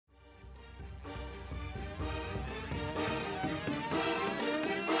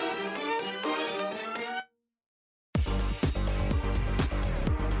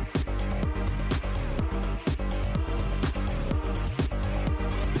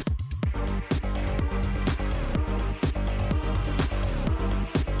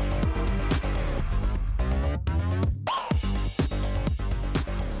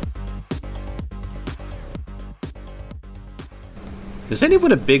Is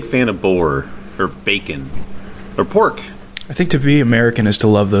anyone a big fan of boar or bacon or pork? I think to be American is to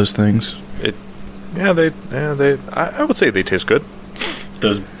love those things. I would say they taste good.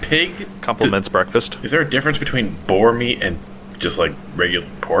 Does pig Complements breakfast. Is there a difference between boar meat and just like regular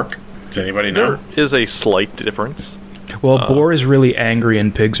pork? Does anybody know? There is a slight difference. Well, boar is really angry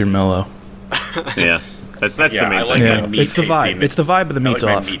and pigs are mellow. Yeah, that's the main I like thing. my meat It's the vibe. tasting. It's the vibe of the I meat's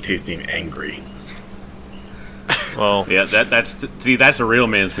like off. my meat tasting angry. Well, Yeah, that's a real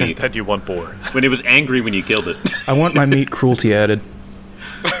man's meat. that you want boar. When it was angry when you killed it. I want my meat cruelty added.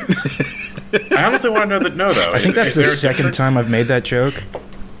 I honestly want to know though. I think that's the second time I've made that joke.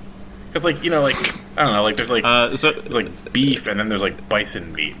 Because like I don't know, like there's like So there's like beef and then there's like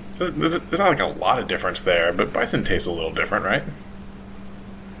bison meat. So there's not like a lot of difference there, but bison tastes a little different, right?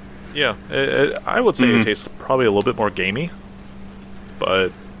 Yeah, I would say it tastes probably a little bit more gamey,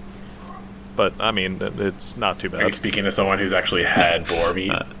 but I mean, it's not too Are you bad. speaking to someone who's actually had boar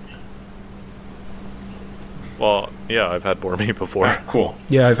meat? Well, yeah, I've had boar meat before. Cool.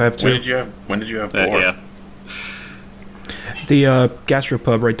 Yeah, I've had When to. did you have boar? yeah. The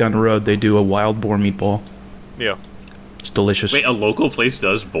gastropub right down the road, they do a wild boar meatball. Yeah. It's delicious. Wait, a local place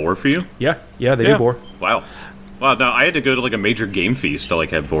does boar for you? Yeah, they Yeah. do boar. Wow. Wow, no, I had to go to like a major game feast to like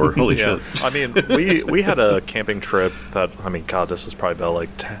have boar. Holy Yeah, shit. I mean, we had a camping trip that, I mean, God, this was probably about like,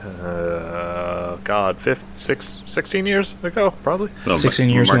 16 years ago, probably. No, 16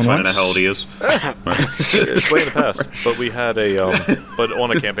 years Mark's going finding out once? how old he is. It's way in the past. But we had but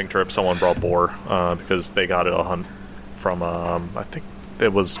on a camping trip, someone brought boar because they got it a hunt from, I think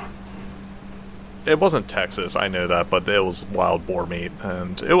it wasn't Texas, I know that, but it was wild boar meat,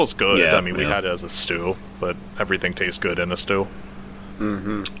 and it was good. Yeah, I mean, we had it as a stew, but everything tastes good in a stew.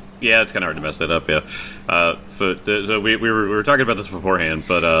 Yeah, it's kind of hard to mess that up. Yeah, so we were talking about this beforehand,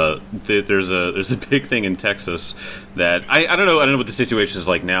 but there's a big thing in Texas that I don't know what the situation is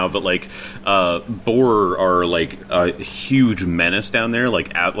like now, but like boar are like a huge menace down there,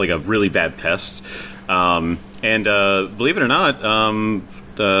 like a really bad pest. And believe it or not,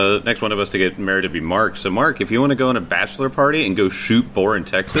 the next one of us to get married would be Mark. So Mark, if you want to go on a bachelor party and go shoot boar in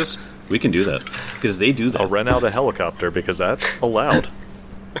Texas, we can do that because they do that. I'll rent out a helicopter because that's allowed.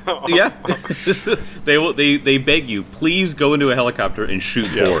 Yeah, they beg you, please go into a helicopter and shoot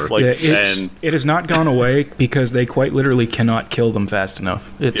boar. like- Yeah, it has not gone away because they quite literally cannot kill them fast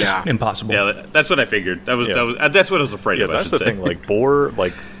enough. It's impossible. Yeah, that's what I figured. That's what I was afraid Yeah, of. that's I the should say. thing. Like boar,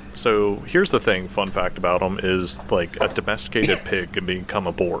 like so. Here's the thing. Fun fact about them is like a domesticated pig can become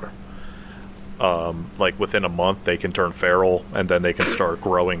a boar. Like within a month, they can turn feral, and then they can start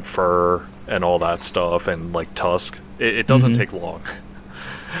growing fur and all that stuff, and like tusk. It doesn't take long.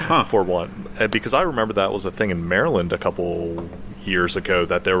 For one, and because I remember that was a thing in Maryland a couple years ago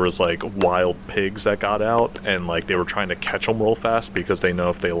that there was like wild pigs that got out, and like they were trying to catch them real fast because they know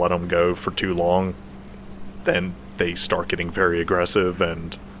if they let them go for too long, then they start getting very aggressive,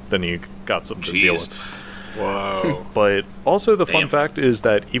 and then you got something to deal with. Whoa. But also the fun Damn. fact is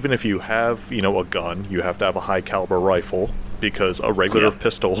that even if you have, a gun, you have to have a high caliber rifle because a regular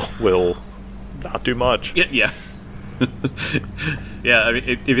pistol will not do much. Yeah. Yeah, I mean,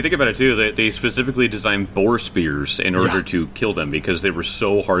 if you think about it too, they specifically designed boar spears in order to kill them because they were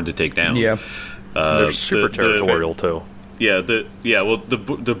so hard to take down. Yeah. They're super territorial too. Yeah,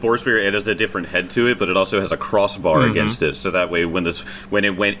 the boar spear, it has a different head to it, but it also has a crossbar against it, so that way when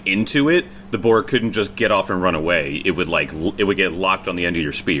it went into it, the boar couldn't just get off and run away. It would get locked on the end of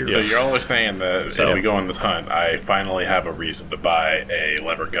your spear. So y'all are saying that if we go on this hunt, I finally have a reason to buy a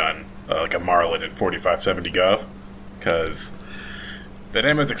lever gun, like a Marlin in 4570 Go, because that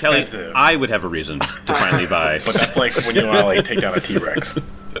ammo's expensive. I would have a reason to finally buy. But that's like when you want to like take down a T-Rex.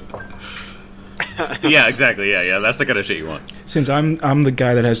 Yeah, exactly. Yeah, that's the kind of shit you want. Since I'm the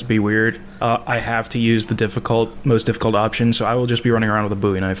guy that has to be weird, I have to use the most difficult option, so I will just be running around with a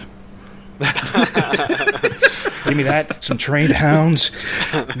Bowie knife. Give me that. Some trained hounds.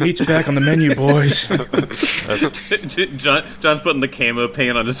 Meat's back on the menu, boys. John's putting the camo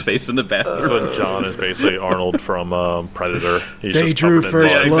paint on his face in the bathroom. That's when John is basically Arnold from Predator. He's They just drew covered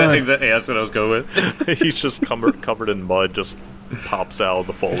first in mud. blood. Exactly. That's what I was going with. He's just covered in mud, just pops out of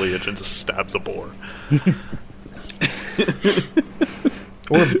the foliage and just stabs a boar.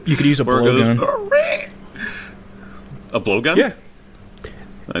 Or you could use a blowgun. A blowgun? Yeah.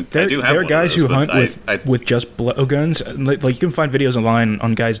 I There do have are one guys of those, who hunt but with just blowguns. Like you can find videos online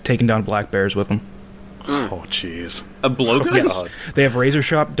on guys taking down black bears with them. Oh, jeez. a blowgun. God. They have razor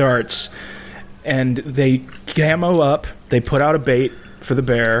sharp darts, and they camo up. They put out a bait for the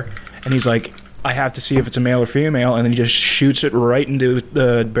bear, and he's like, I have to see if it's a male or female, and then he just shoots it right into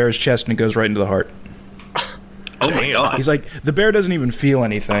the bear's chest, and it goes right into the heart. Oh my god. He's like, the bear doesn't even feel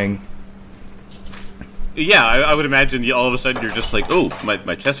anything. Yeah, I would imagine all of a sudden you're just like, oh,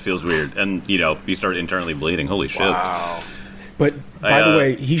 my chest feels weird, and you start internally bleeding. Holy shit! Wow. But by the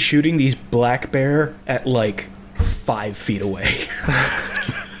way, he's shooting these black bear at like 5 feet away.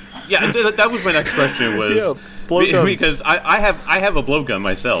 Yeah, that was my next question. Was because I have a blowgun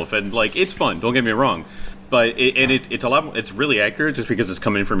myself, and like it's fun. Don't get me wrong, but it's a lot. It's really accurate just because it's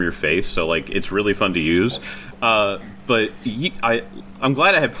coming from your face, so like it's really fun to use. But I'm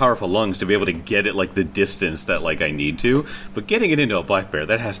glad I have powerful lungs to be able to get it like the distance that like I need to. But getting it into a black bear,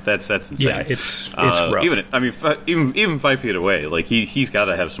 that's insane. Yeah, it's rough. Even 5 feet away, like he's got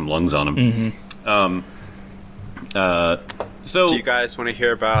to have some lungs on him. So do you guys want to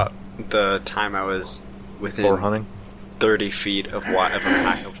hear about the time I was within boar hunting? 30 feet of a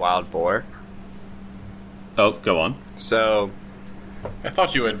pack of wild boar? Oh, go on. So I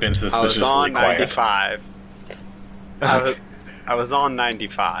thought you had been I suspiciously was on quiet. 95. I was on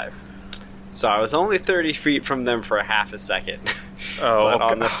 95. So I was only 30 feet from them for a half a second. Oh, but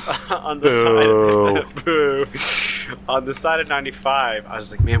on the side, boo. On the side of 95, I was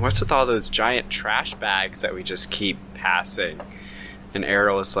like, man, what's with all those giant trash bags that we just keep passing? And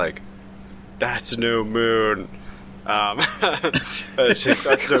Errol was like, that's no moon. That's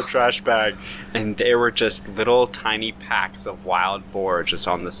no trash bag. And they were just little tiny packs of wild boar just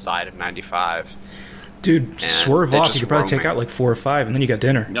on the side of 95. Dude, swerve off. You could probably take out like 4 or 5, and then you got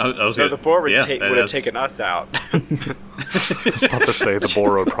dinner. No, the boar would have taken us out. I was about to say the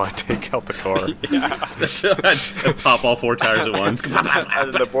boar would probably take out the car. Yeah. Pop all 4 tires at once.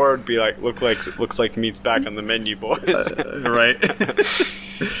 And the boar would be like, looks like meat's back on the menu, boys. Right.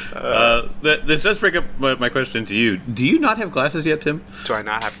 This does bring up my question to you. Do you not have glasses yet, Tim? Do I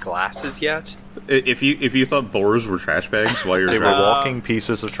not have glasses yet? If you thought boars were trash bags while you're They were driving, walking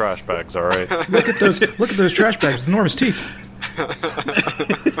pieces of trash bags. All right. Look at those trash bags with enormous teeth.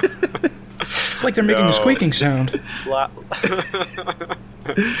 It's like they're making a squeaking sound. Last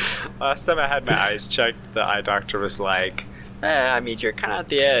time I had my eyes checked, the eye doctor was like, I mean, you're kind of at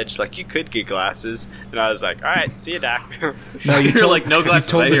the edge. Like, you could get glasses. And I was like, all right, see you, doc. No, you're like, no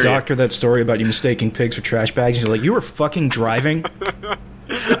glasses. You told the doctor that story about you mistaking pigs for trash bags. And you're like, you were fucking driving?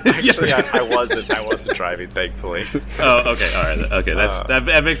 Actually, I wasn't driving, thankfully. Oh, okay, all right. Okay,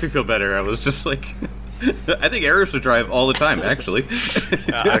 that makes me feel better. I was just like... I think Eric should drive all the time, actually.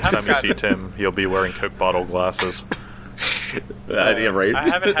 Next time you see Tim, he'll be wearing Coke bottle glasses. Yeah, right. I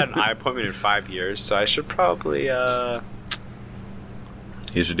haven't had an eye appointment in 5 years, so I should probably...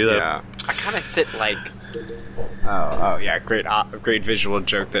 You should do that. Yeah. I kind of sit like... Oh, yeah, great visual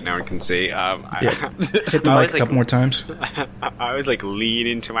joke that no one can see. Hit the mic a couple more times. I always like lean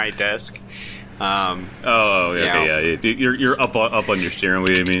into my desk. Yeah. You're up on your steering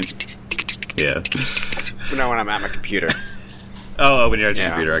wheel, you mean? Yeah. No, when I'm at my computer. When you're at your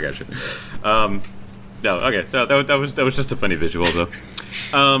computer, I got you. No, okay. No, that was just a funny visual, though.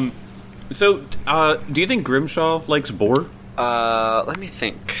 So, do you think Grimshaw likes boar? Let me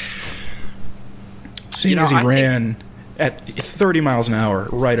think. Seeing as he ran at 30 miles an hour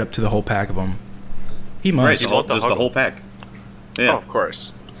right up to the whole pack of them, he must. Right, the whole pack. Yeah. Oh, of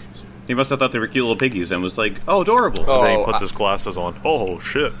course. He must have thought they were cute little piggies and was like, oh, adorable. And then he puts his glasses on. Oh,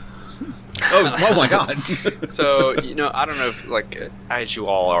 shit. Oh my god. So, I don't know if, like, as you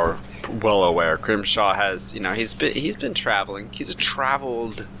all are well aware, Grimshaw has, he's been traveling. He's a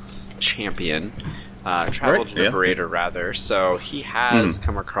traveled champion. Liberator, rather. So he has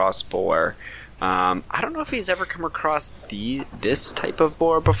come across boar. I don't know if he's ever come across this type of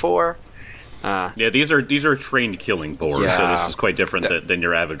boar before. Yeah, these are trained killing boars, so this is quite different than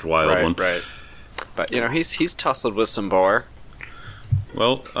your average wild one. Right. But he's tussled with some boar.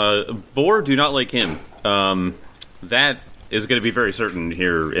 Well, boar do not like him. That is going to be very certain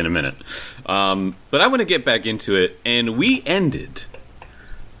here in a minute. But I want to get back into it, and we ended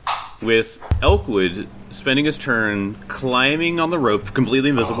with Elkwood spending his turn climbing on the rope, completely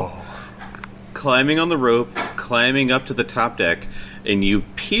invisible. Climbing on the rope, climbing up to the top deck, and you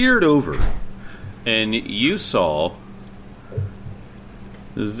peered over, and you saw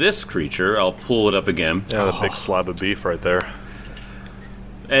this creature. I'll pull it up again. Yeah, the big slab of beef right there.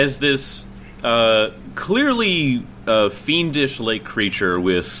 As this clearly fiendish lake creature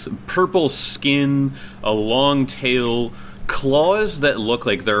with purple skin, a long tail, claws that look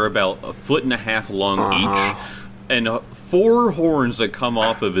like they're about 1.5 feet long each, and 4 horns that come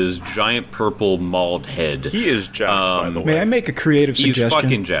off of his giant purple mauled head. He is jacked, by the way. May I make a creative suggestion? He's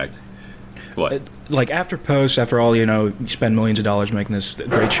fucking jacked. What? Like after post, after all, you spend millions of dollars making this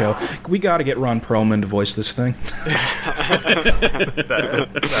great show. We got to get Ron Perlman to voice this thing. That's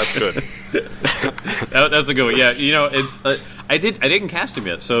good. That's a good one. Yeah, I didn't cast him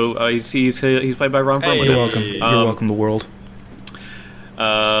yet, so he's played by Ron Perlman. You're welcome. You're welcome, the world.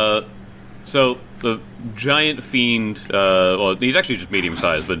 So the giant fiend, well, he's actually just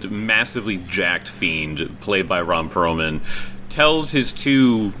medium-sized, but massively jacked fiend, played by Ron Perlman, tells his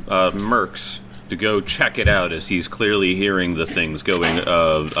two mercs to go check it out as he's clearly hearing the things going,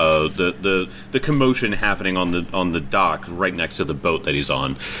 the commotion happening on the dock right next to the boat that he's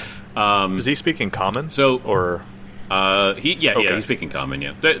on. Is he speaking common? He's speaking common.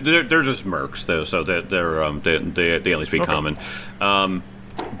 Yeah, they're just mercs though, so they only speak common.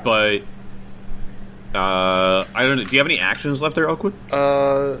 But I don't know. Do you have any actions left there, Oakwood?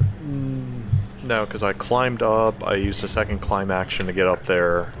 No, because I climbed up. I used a second climb action to get up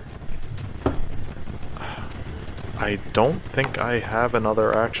there. I don't think I have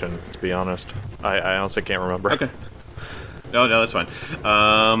another action, to be honest. I honestly can't remember. Okay. No, that's fine.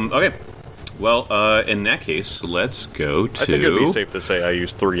 Okay. Well, in that case, let's go to... I think it'd be safe to say I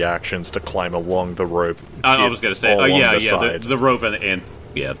used 3 actions to climb along the rope. I was going to say, the rope and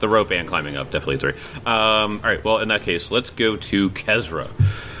the rope and climbing up, definitely 3. All right, well, in that case, let's go to Kezra.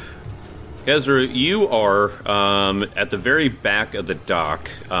 Kezra, you are at the very back of the dock,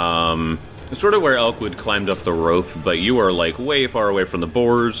 sort of where Elkwood climbed up the rope, but you are like way far away from the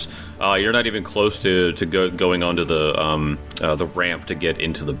boars. You're not even close to going onto the ramp to get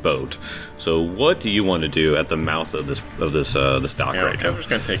into the boat. So, what do you want to do at the mouth of this dock right now? Kezra's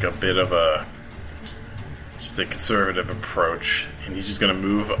going to take a bit of just a conservative approach, and he's just going to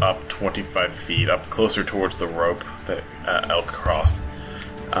move up 25 feet, up closer towards the rope that Elk crossed.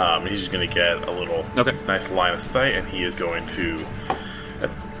 He's just going to get a little nice line of sight, and he is going to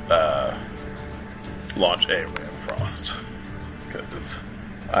launch a ray of frost. Because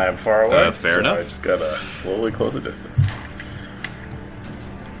I am far away, fair enough. I just got to slowly close the distance.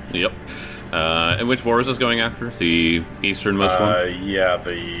 Yep. And which boar is this going after? The easternmost one? Yeah,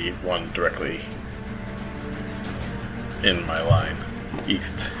 the one directly in my line.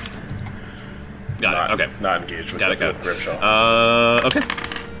 East. Got it, okay. Not engaged with Grimshaw. Okay.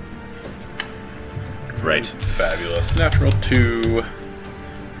 Right. Fabulous. Natural 2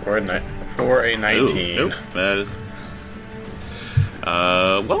 for a 19. Nope. That is...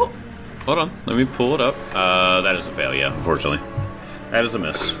 well, hold on. Let me pull it up. That is a fail, yeah, unfortunately. That is a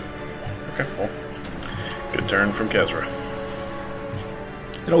miss. Okay, well. Good turn from Kezra.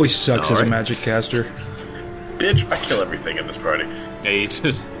 It always sucks as a magic caster. Bitch, I kill everything in this party. Yeah, you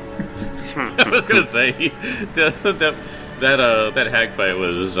just... I was gonna say, that hag fight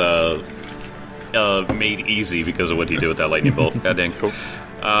was made easy because of what he did with that lightning bolt. God dang. Cool.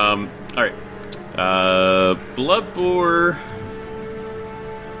 Alright. Blood boar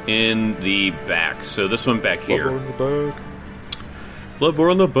in the back. So this one back here. Blood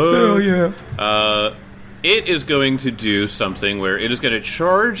boar in the back. Oh, yeah. It is going to do something where it is going to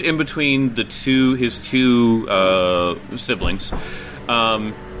charge in between his two siblings.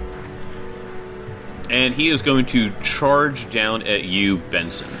 And he is going to charge down at you,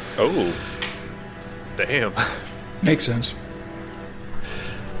 Benson. Oh. Damn. Makes sense.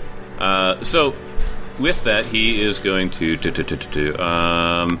 So, with that, he is going to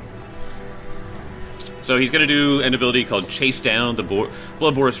so he's going to do an ability called Chase Down. The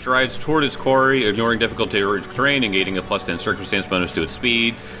blood boar strides toward its quarry, ignoring difficult terrain and gaining a +10 circumstance bonus to its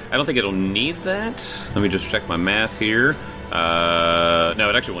speed. I don't think it'll need that. Let me just check my math here. No,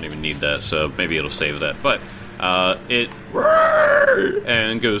 it actually won't even need that, so maybe it'll save that. But it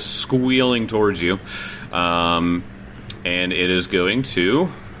and goes squealing towards you, and it is going to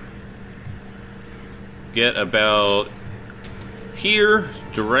get about here,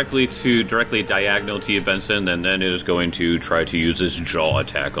 directly diagonal to you, Benson, and then it is going to try to use this jaw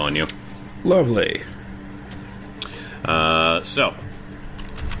attack on you. Lovely. So,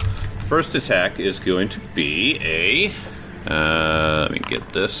 first attack is going to be a... let me get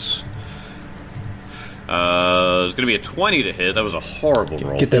this. It's going to be a 20 to hit. That was a horrible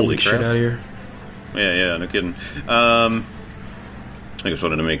roll. Get that weak shit out of here. Yeah, no kidding. I just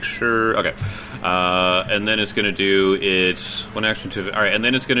wanted to make sure. Okay. And then it's going to do its... One action to... Alright, and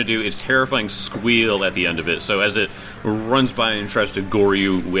then it's going to do its terrifying squeal at the end of it. So as it runs by and tries to gore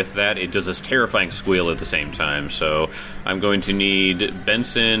you with that, it does this terrifying squeal at the same time. So I'm going to need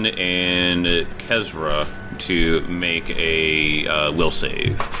Benson and Kezra to make a will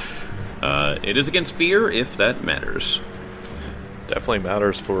save. It is against fear, if that matters. Definitely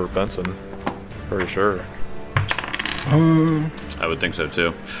matters for Benson. For sure. I would think so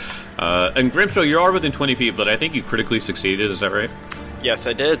too. And Grimshaw, you are within 20 feet, but I think you critically succeeded. Is that right? Yes,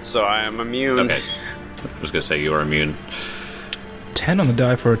 I did. So I am immune. Okay. I was gonna say you are immune. 10 on the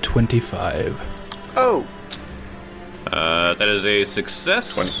die for a 25. Oh. That is a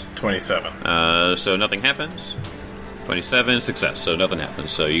success. 27. So nothing happens. 27, success. So nothing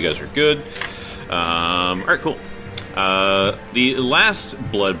happens. So you guys are good. Alright, cool. The last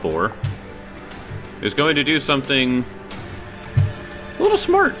blood boar is going to do something a little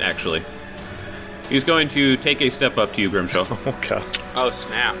smart, actually. He's going to take a step up to you, Grimshaw. Okay. Oh,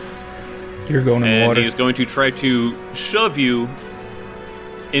 snap. You're going in the And water. he's going to try to shove you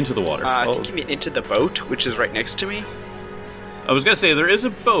into the water. I think you mean into the boat, which is right next to me? I was going to say, there is a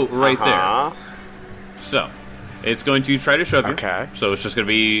boat right there. So, it's going to try to shove you. Okay. So it's just going to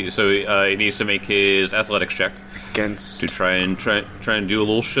be... So he needs to make his athletics check Against... to try and do a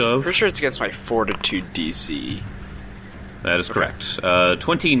little shove. Pretty sure it's against my Fortitude DC. That is correct.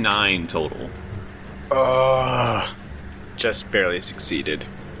 29 total. Just barely succeeded.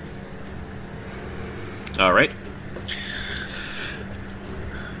 All right.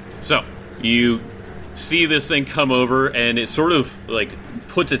 So, you see this thing come over, and it sort of, like,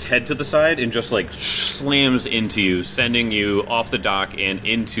 puts its head to the side and just, like, slams into you, sending you off the dock and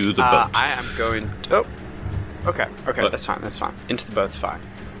into the boat. I am going... Oh. Okay, What? that's fine. Into the boat's fine.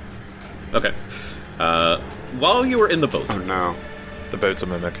 Okay. While you were in the boat, Oh, no. The boat's a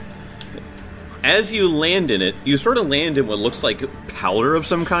mimic. as you land in it, you sort of land in what looks like powder of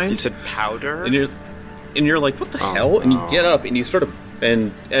some kind. You said powder? And you're like, what the hell? And you get up and you sort of,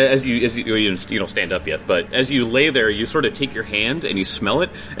 and as you don't stand up yet, but as you lay there, you sort of take your hand and you smell it,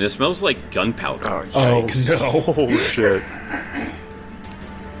 and it smells like gunpowder. Oh, no. Oh, shit.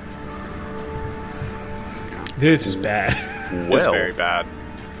 This is bad. It's very bad.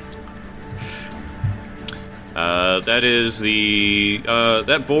 That is the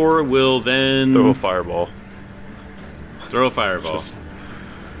that boar will then Throw a fireball. Just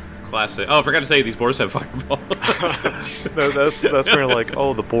classic. Oh, I forgot to say these boars have fireball. No, that's where like,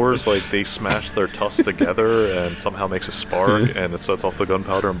 oh, the boars, like, they smash their tusks together and somehow makes a spark and it sets off the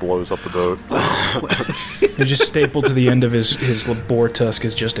gunpowder and blows up the boat. It's just stapled to the end of his boar tusk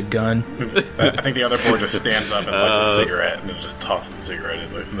is just a gun. I think the other board just stands up and lights a cigarette and then just tosses the cigarette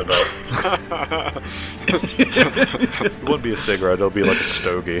in the boat. It wouldn't be a cigarette, it'll be like a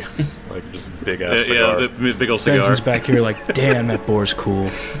stogie. Like, just big ass cigar. Yeah, the big old cigar. Benson's back here like, damn, that boar's cool.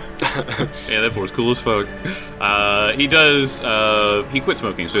 Yeah, that boar's cool as fuck. He does. He quit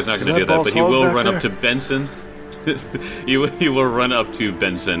smoking, so he's not going to do that. But he will run up to Benson. he will run up to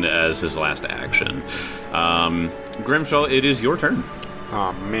Benson as his last action. Grimshaw, it is your turn.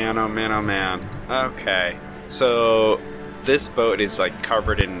 Oh man, oh man, oh man. Okay. So, this boat is, like,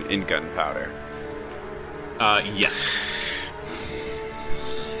 covered in gunpowder. Yes.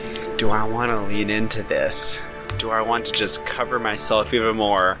 Do I want to lean into this? Do I want to just cover myself even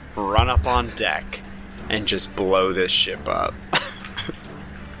more, run up on deck, and just blow this ship up?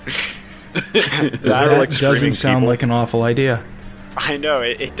 That like doesn't screaming sound people? like an awful idea. I know,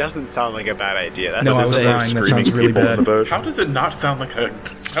 it doesn't sound like a bad idea. That's No, I the was thing. lying. That Screaming sounds really people in the bad. boat. How does it not sound like a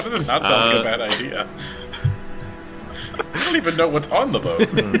bad idea? I don't even know what's on the boat.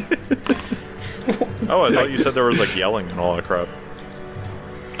 Oh, I thought you said there was, like, yelling and all that crap.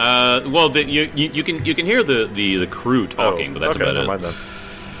 Well, you can hear the crew talking, but that's okay, about never it. mind then.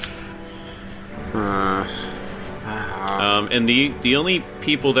 And the only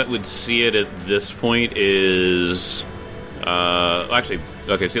people that would see it at this point is, actually,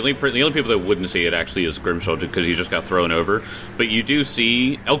 okay. So the only people that wouldn't see it actually is Grimshaw, because he just got thrown over. But you do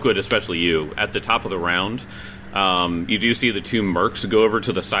see Elkwood, especially you, at the top of the round. You do see the two mercs go over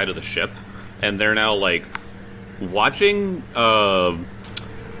to the side of the ship, and they're now, like, watching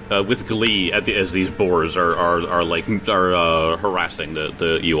with glee as these boars are harassing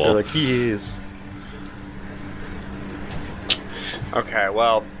the you all. They're like, he is. Okay,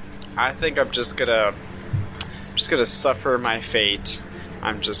 well, I think I'm just gonna suffer my fate.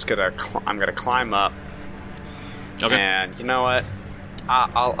 I'm gonna climb up. Okay. And you know what?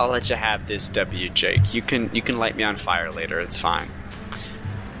 I'll let you have this, W. Jake. You can light me on fire later. It's fine.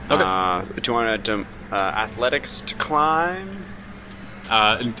 Okay. Do you want to athletics to climb?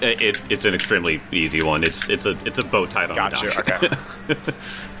 It's an extremely easy one. It's a boat tied on Gotcha. the dock. Okay.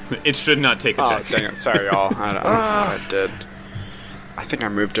 It should not take a Oh, check. dang it. Sorry, y'all. I don't know what I did. I think I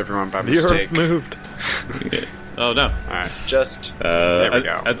moved everyone by The mistake. earth moved. Oh no. Alright, just... there we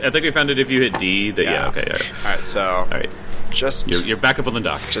go. I think we found it if you hit D. That yeah. Okay. Alright, so... Alright. Just... You're back up on the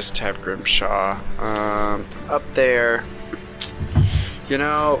dock. Just have Grimshaw up there. You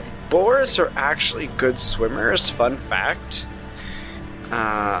know, boars are actually good swimmers, fun fact.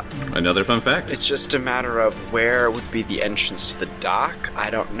 Another fun fact. It's just a matter of where would be the entrance to the dock. I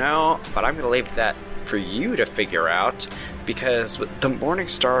don't know, but I'm going to leave that for you to figure out, because the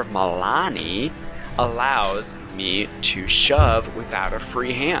Morningstar of Milani allows me to shove without a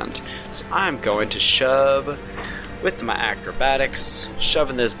free hand. So I'm going to shove with my acrobatics,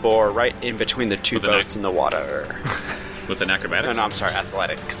 shoving this boar right in between the two boats in the water. With an acrobatics? No, I'm sorry,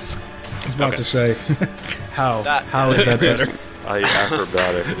 athletics. I was about to say, how is that better? I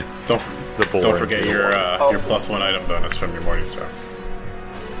acrobatic. Don't forget your +1 item bonus from your Morningstar.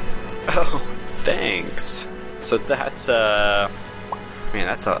 Oh, thanks. So that's man,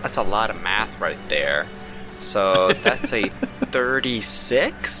 that's a lot of math right there. So that's a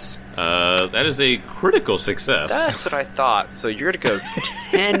 36. That is a critical success. That's what I thought. So you're gonna go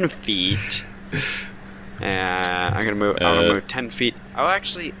 10 feet, and I'm gonna move 10 feet. Oh,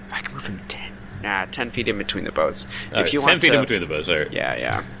 actually, I can move him 10 feet in between the boats. If you 10 want feet to, in between the boats. All right.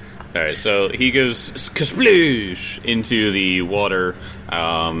 Yeah. All right. So he goes sploosh into the water,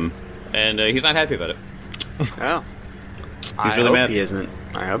 and he's not happy about it. Oh, He's really mad. He isn't.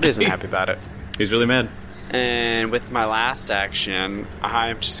 I hope he isn't happy about it. He's really mad. And with my last action,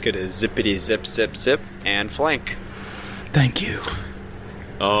 I'm just gonna zippity zip zip zip and flank. Thank you.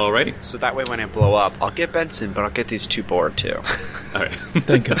 Alrighty. So that way, when I blow up, I'll get Benson, but I'll get these two bored too. All right.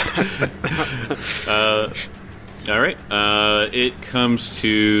 Thank you. All right. It comes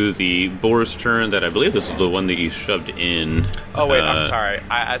to the boar's turn. That I believe this is the one that you shoved in. Oh wait, I'm sorry.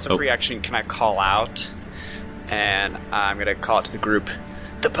 As a free action, can I call out? And I'm gonna call it to the group.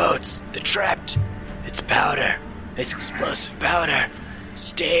 The boats, they're trapped. It's powder. It's explosive powder.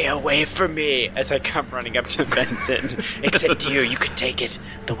 Stay away from me as I come running up to Benson. Except you can take it.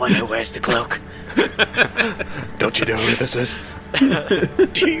 The one who wears the cloak. Don't you know who this is?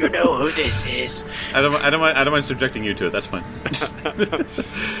 Do you know who this is? I don't mind subjecting you to it. That's fine.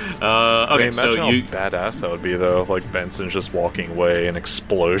 Okay, Imagine so how badass that would be, though. Like Benson's just walking away, an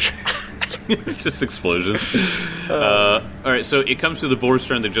explosion. It's just explosions. All right, so it comes to the boar's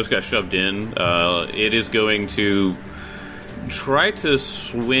turn that just got shoved in. It is going to try to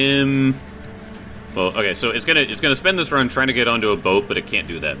swim. Well, okay, so it's gonna spend this run trying to get onto a boat, but it can't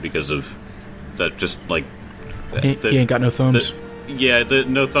do that because of that. Just like He ain't got no thumbs.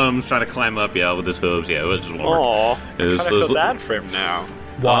 No thumbs, trying to climb up. Yeah, with his hooves. Yeah, it just won't work. Aw, I kind of feel bad for him now.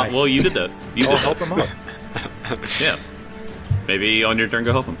 Why? Well, you did that. You did Help him up. Yeah. Maybe on your turn,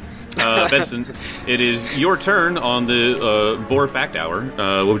 go help him. Benson, it is your turn on the boar fact hour.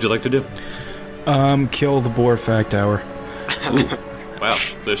 What would you like to do? Kill the boar fact hour. Ooh, wow,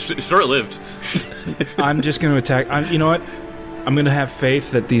 they're short-lived. I'm just going to attack. You know what? I'm going to have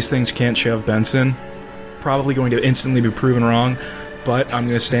faith that these things can't shove Benson. Probably going to instantly be proven wrong, but I'm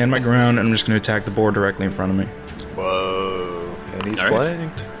going to stand my ground and I'm just going to attack the boar directly in front of me. Whoa. And he's All right.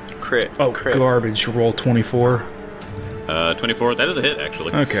 flanked. Crit. Oh, crit. garbage. Roll 24. 24, that is a hit,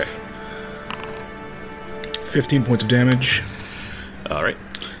 actually. Okay. 15 points of damage. All right.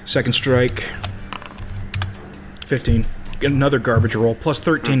 Second strike. 15. Get another garbage roll. Plus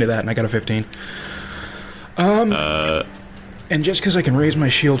 13 to that, and I got a 15. And just because I can raise my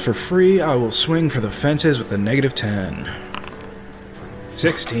shield for free, I will swing for the fences with a negative 10.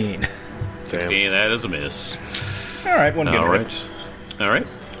 16. 15, that is a miss. Alright, one All good. right.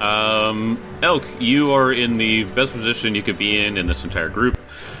 Elk, you are in the best position you could be in this entire group.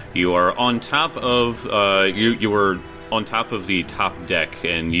 You are on top of you were on top of the top deck,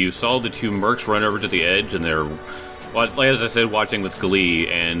 and you saw the two mercs run over to the edge, and they're, as I said, watching with glee.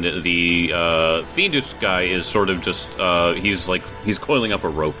 And the fiendish guy is sort of just he's coiling up a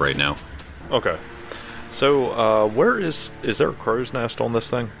rope right now. Okay. So, where is there a crow's nest on this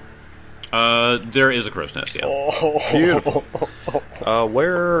thing? There is a crow's nest. Yeah. Beautiful.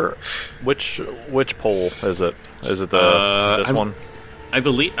 Which pole is it? Is it this one? I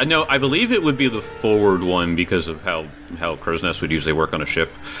believe it would be the forward one because of how crow's nests would usually work on a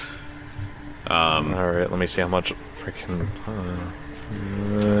ship. All right, let me see how much freaking.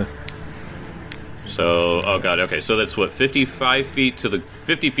 So, oh god, okay, so that's what 50 feet to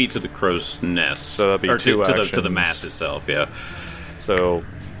the crow's nest. So that'd be two actions. to the mast itself, yeah. So,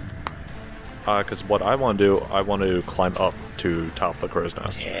 because what I want to do, I want to climb up to top the crow's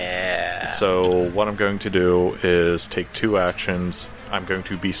nest. Yeah. So what I'm going to do is take two actions. I'm going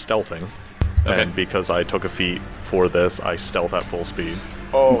to be stealthing, Okay. and because I took a feat for this, I stealth at full speed.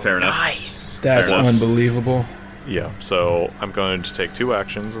 Oh, Fair enough. nice. That's Fair enough. unbelievable. Yeah, so I'm going to take two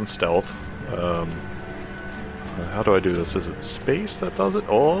actions in stealth. How do I do this? Is it space that does it?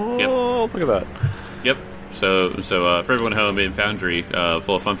 Oh, Yep. Look at that. Yep. So for everyone home in Foundry,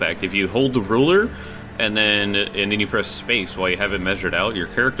 full of fun fact, if you hold the ruler, and then you press space while you have it measured out. Your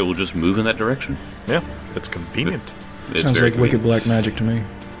character will just move in that direction. Yeah, it's convenient. It's Sounds very like wicked convenient. black magic to me.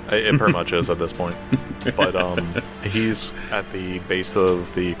 It pretty much is at this point. But he's at the base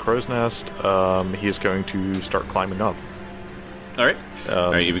of the crow's nest. He's going to start climbing up. All right.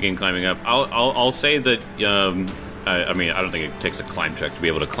 All right. You begin climbing up. I'll say that. I mean, I don't think it takes a climb check to be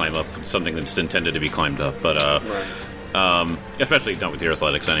able to climb up something that's intended to be climbed up, but especially not with your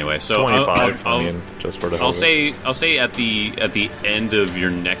athletics anyway. So 25. I mean, just for the. I'll say at the end of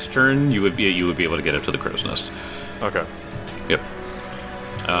your next turn, you would be able to get up to the crow's nest. Okay. Yep.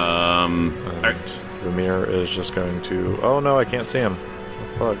 All right. Lumir is just going to. Oh no, I can't see him.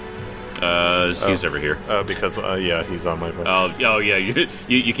 Oh, fuck. He's over here. Because yeah, he's on my. Oh yeah,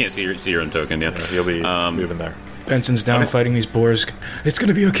 you can't see your own token. Yeah, he'll be moving there. Benson's down fighting these boars. It's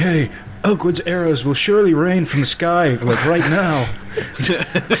gonna be okay. Oakwood's arrows will surely rain from the sky, like right now.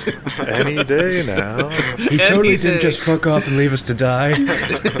 Any day now. He totally didn't just fuck off and leave us to die.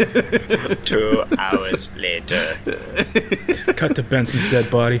 2 hours later. Cut to Benson's dead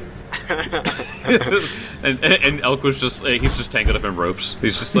body. and Elk was he's just tangled up in ropes.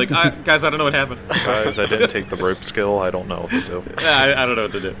 He's just like, guys, I don't know what happened. Guys, I didn't take the rope skill. I don't know what to do. I don't know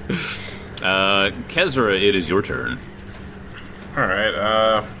what to do. Kezra, it is your turn. All right.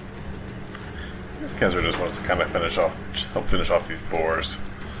 I guess Kezra just wants to kind of help finish off these boars.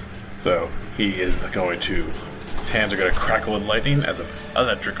 So he is going to. His hands are going to crackle in lightning as an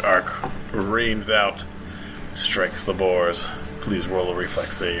electric arc rains out, strikes the boars. Please roll a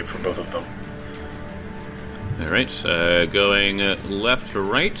reflex save for both of them. All right, going left to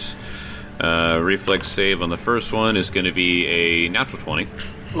right. Reflex save on the first one is going to be a natural 20.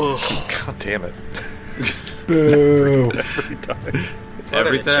 Oh, God damn it. Boo. Every What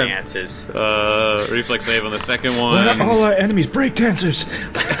are the time. chances? Reflex save on the second one. Let all our enemies break dancers.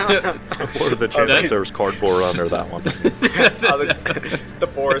 What are the chances there's cardboard under that one? The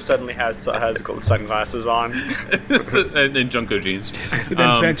boar suddenly has sunglasses on. and Junko jeans.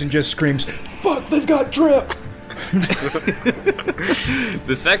 Then Benson just screams, "Fuck! They've got drip!"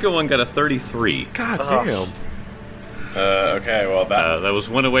 The second one got a 33. God damn. Okay, well That was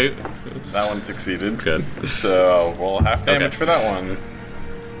one away. that one succeeded. Good. So roll half damage Okay. for that one.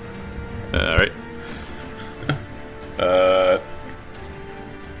 All right.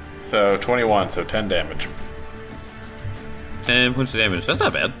 So 21, so 10 damage. 10 points of damage. That's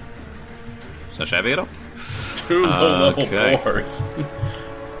not bad. It's not shabby at all. 2 low-level Okay. boars.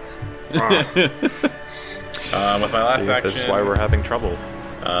 With my last See, action, this is why we're having trouble.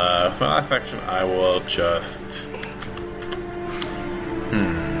 with my last action, I will just.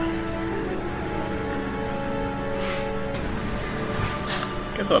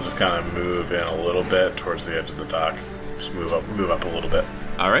 Guess I'll just kind of move in a little bit towards the edge of the dock. Just move up a little bit.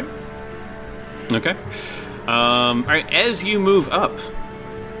 All right. Okay. All right. As you move up,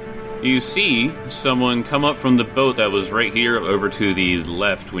 you see someone come up from the boat that was right here over to the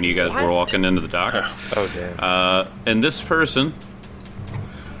left when you guys were walking into the dock. Oh, damn. And this person,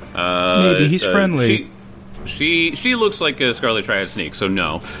 Maybe he's friendly. She looks like a Scarlet Triad sneak, so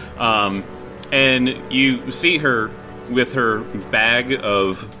no. And you see her with her bag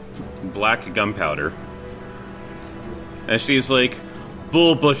of black gunpowder, and she's like,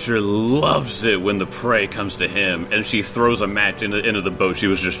 "Bull Butcher loves it when the prey comes to him," and she throws a match into the boat she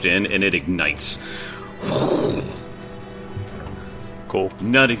was just in, and it ignites. Cool.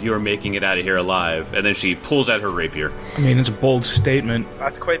 None of you are making it out of here alive. And then she pulls out her rapier. I mean, it's a bold statement.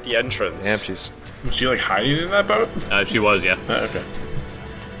 That's quite the entrance. Damn, she's... Was she like hiding in that boat? She was, yeah. Okay.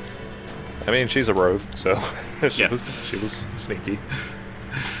 I mean, she's a rogue, so she Yeah. was sneaky.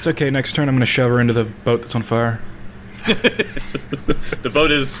 It's okay. Next turn, I'm going to shove her into the boat that's on fire. The boat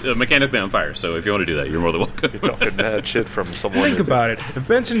is mechanically on fire, so if you want to do that, you're more than welcome. You're talking mad shit from someone. Think about it. If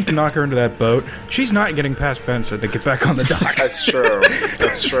Benson can knock her into that boat, she's not getting past Benson to get back on the dock. That's true.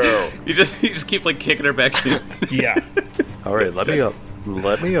 That's true. You just keep like kicking her back in. Yeah. All right, let me up.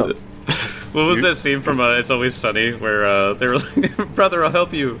 Let me up. What was that scene from It's Always Sunny where they were like, "Brother, I'll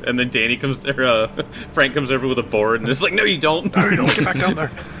help you," and then Danny comes, Frank comes over with a board, and it's like, "No, you don't. No, you don't. Get back down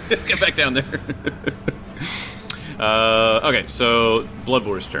there. Get back down there." Okay, so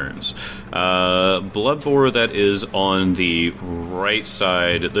Bloodboar's turns. Bloodboar that is on the right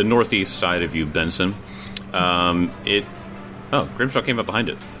side, the northeast side of you, Benson. Grimshaw came up behind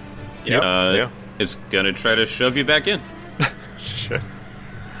it. Yeah. It's gonna try to shove you back in. Shit.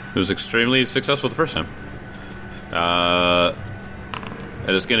 It was extremely successful the first time. That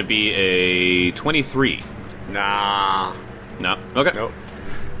is going to be a 23. Nah. No. Okay. Nope.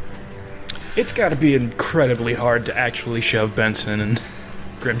 It's got to be incredibly hard to actually shove Benson, and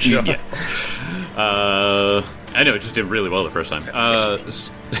Grimshaw. Yeah. I know, it just did really well the first time.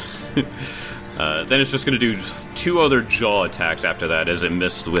 Then it's just going to do 2 other jaw attacks after that as it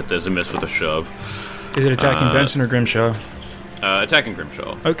missed with a shove. Is it attacking Benson or Grimshaw? Attacking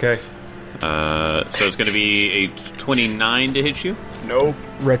Grimshaw. Okay. So it's going to be a 29 to hit you. Nope.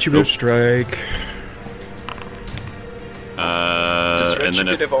 Retributive strike. Does And then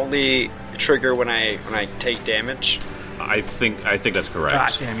retributive only trigger when I take damage? I think that's correct.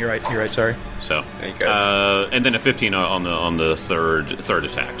 Ah, damn, you're right. Sorry. So, There you go. and then a 15 on the third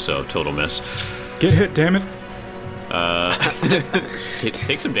attack. So total miss. Get hit, damn it.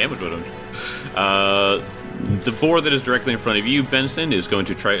 Take some damage with him. The boar that is directly in front of you, Benson, is going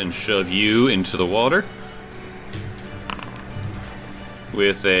to try and shove you into the water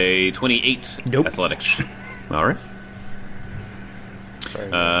with a 28 Nope. athletics. All right.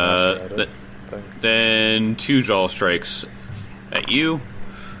 Sorry, Then 2 jaw strikes at you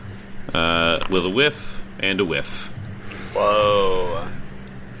with a whiff and a whiff. Whoa.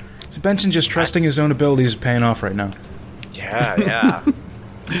 So Benson just trusting his own abilities is paying off right now. Yeah.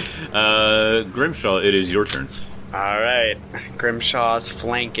 Grimshaw, it is your turn. All right. Grimshaw's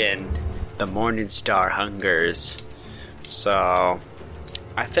flanking. The Morning Star hungers. So,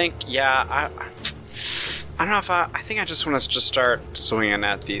 I think, I don't know if I think I just want to just start swinging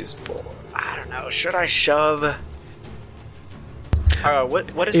at these. I don't know. Should I shove?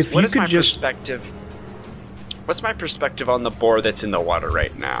 What is my perspective? What's my perspective on the boar that's in the water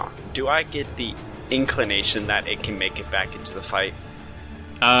right now? Do I get the inclination that it can make it back into the fight?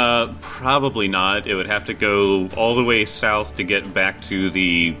 Probably not. It would have to go all the way south to get back to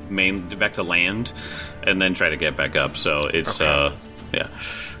back to land, and then try to get back up. So it's yeah.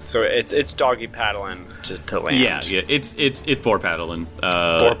 So it's doggy paddling to land. Yeah. It's boar paddling.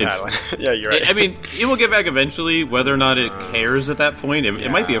 Boar paddling. Yeah, you're right. I mean, it will get back eventually. Whether or not it cares at that point,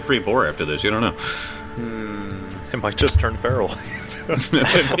 it might be a free boar after this. You don't know. It might just turn feral. Cypress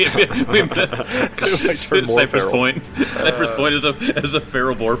Point is a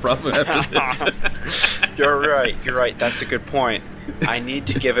feral boar problem after this. You're right. That's a good point. I need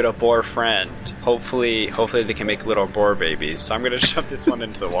to give it a boar friend. Hopefully they can make little boar babies. So I'm going to shove this one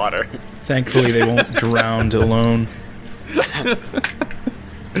into the water. Thankfully, they won't drown alone.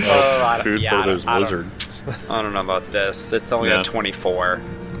 Food for those lizards. I don't know about this. It's only a 24.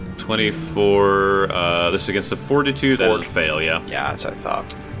 24. This is against the fortitude. That is a fail. Yeah. Yeah, that's what I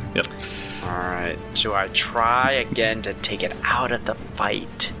thought. Yep. All right. Do I try again to take it out of the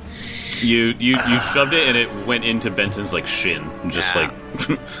fight? You shoved it and it went into Benson's shin, just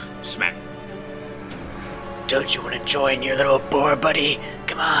smack. Don't you want to join your little boar buddy?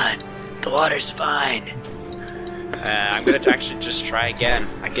 Come on, the water's fine. I'm gonna actually just try again.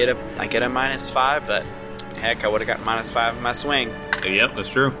 I get a -5, but heck, I would have got -5 in my swing. Yep, that's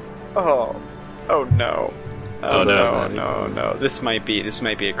true. Oh no. Oh, no. No. This might be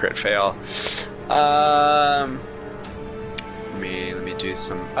a crit fail. Let me do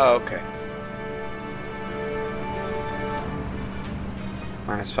some. Oh, okay.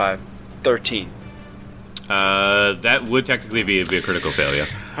 -5, 13. That would technically be a critical failure.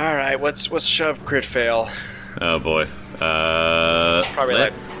 All right, what's shove crit fail? Oh boy. It's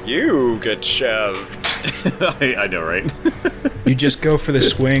probably you get shoved. I know, right? You just go for the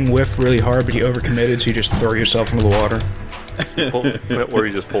swing, whiff really hard, but you overcommitted, so you just throw yourself into the water. Or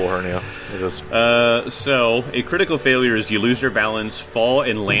you just pull hernia. So a critical failure is you lose your balance, fall,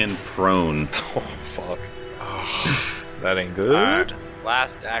 and land prone. Oh fuck. That ain't good.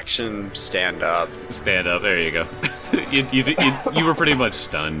 Last action, stand up. Stand up. There you go. you were pretty much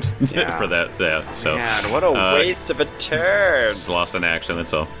stunned for that. Yeah. So. Man, what a waste of a turn. Lost an action.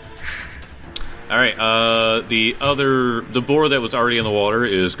 That's all. All right. The boar that was already in the water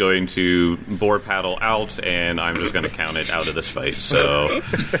is going to boar paddle out, and I'm just going to count it out of this fight. So.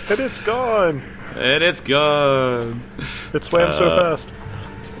 And it's gone. It swam so fast.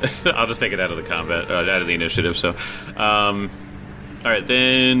 I'll just take it out of the combat, out of the initiative. So. All right,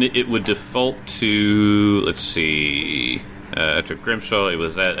 then it would default to, let's see, after Grimshaw, it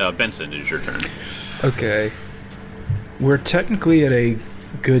was that, Benson, it is your turn. Okay. We're technically at a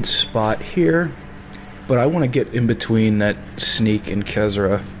good spot here, but I want to get in between that Sneak and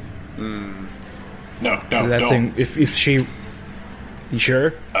Kezra. No, That don't. thing, if she... You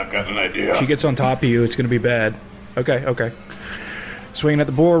sure? I've got an idea. If she gets on top of you, it's going to be bad. Okay. Swinging at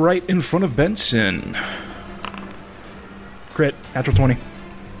the boar right in front of Benson. Crit, natural 20.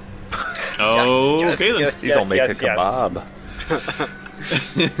 Oh, okay then. He's gonna make a kebab.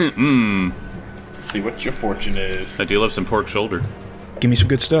 See what your fortune is. I do love some pork shoulder. Give me some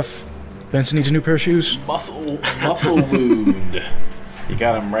good stuff. Benson needs a new pair of shoes. Muscle wound. You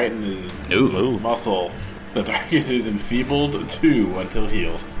got him right in his Ooh. muscle. The target is enfeebled 2 until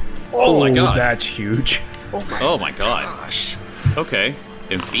healed. Oh my god. That's huge. Oh my god. Gosh. Okay.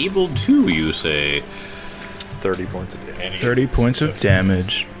 Enfeebled 2, you say? 30 points of damage. 30 points of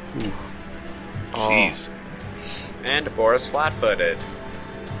damage. Jeez. And Boris flat-footed.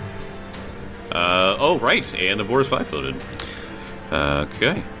 Oh, right. And the boar is 5-footed.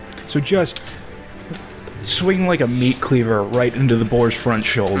 Okay. So just swing like a meat cleaver right into the boar's front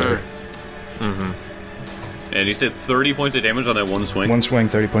shoulder. And you said 30 points of damage on that one swing? One swing,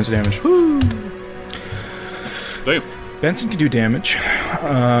 30 points of damage. Damn. Benson can do damage.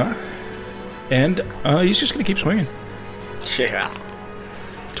 And he's just going to keep swinging. Yeah.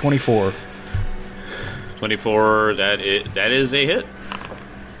 24. 24, that is a hit.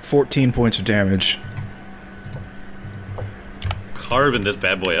 14 points of damage. Carving this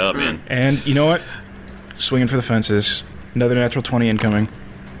bad boy up, man. And you know what? Swinging for the fences. Another natural 20 incoming.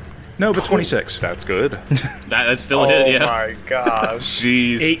 No, but 26. That's good. That's still a hit, yeah. Oh my gosh.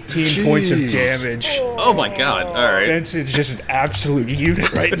 Jeez. 18 points of damage. Oh my god, alright. Benson's just an absolute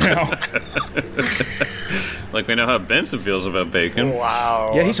unit right now. Like we know how Benson feels about bacon.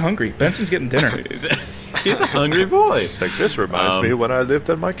 Wow. Yeah, he's hungry. Benson's getting dinner. He's a hungry boy. It's like, this reminds me when I lived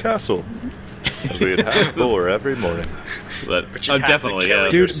in my castle. We'd have boar every morning. But, you have definitely, to kill yeah.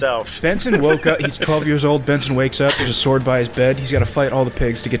 it Dude, yourself. Benson woke up. He's 12 years old. Benson wakes up. There's a sword by his bed. He's got to fight all the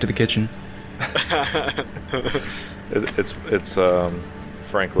pigs to get to the kitchen. It's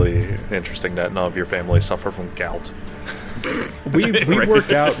frankly interesting that none of your family suffer from gout. We Right.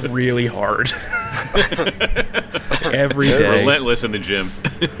 work out really hard. Every day. Relentless in the gym.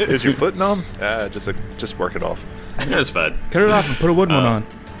 Is your foot numb? Just work it off. That's fine. Cut it off and put a wooden one on.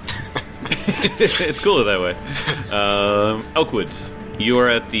 It's cooler that way. Elkwood, you are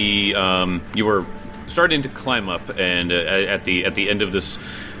at the you were starting to climb up, and at the end of this,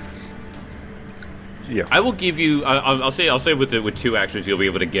 Yeah. I will give you. I'll say with 2 actions, you'll be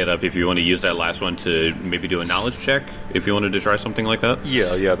able to get up if you want to use that last one to maybe do a knowledge check. If you wanted to try something like that.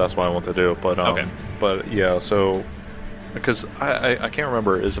 Yeah, that's what I want to do. But Okay. But yeah, so because I can't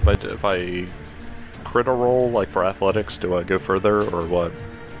remember is if I crit a roll like for athletics, do I go further or what?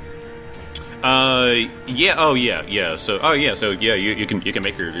 Yeah. Oh, yeah. So, you can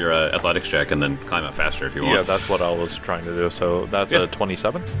make your athletics check and then climb up faster if you want. Yeah, that's what I was trying to do. So that's Yeah. a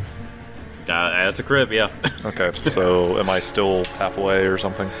 27. That's a crit. Yeah. Okay, so am I still halfway or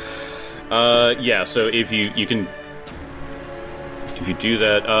something? Yeah. So if you do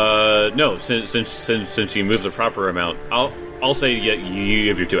that, no. Since you move the proper amount, I'll say you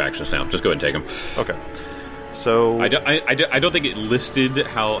have your 2 actions now. Just go ahead and take them. Okay. So I don't think it listed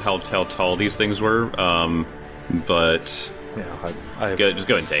how tall these things were, but yeah, I just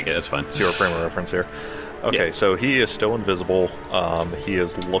go ahead and take it. That's fine. 0 frame of reference here. Okay, Yeah. so he is still invisible. He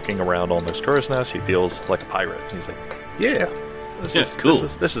is looking around on this crow's nest. He feels like a pirate. He's like, "Yeah, this is cool.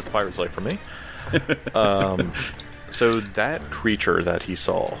 This is the pirate's life for me." So that creature that he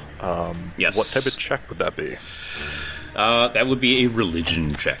saw, Yes. what type of check would that be? That would be a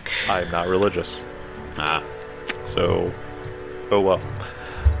religion check. I'm not religious, Ah. so oh well.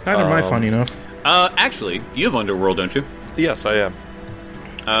 Neither am I, funny enough. Actually, you have Underworld, don't you? Yes, I am.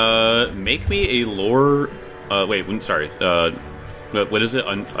 Make me a lore. Sorry. What is it?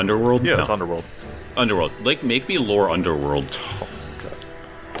 Underworld? Yeah, No. it's Underworld. Underworld. Make me lore Underworld.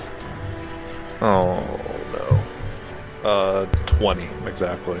 Oh no. 20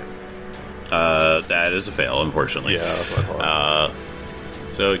 exactly. That is a fail, unfortunately. Yeah, that's what I thought.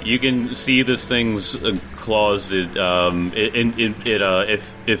 So you can see this thing's claws. It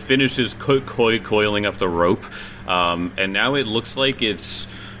finishes coiling up the rope, and now it looks like it's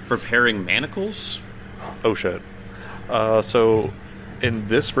preparing manacles. Oh shit. So in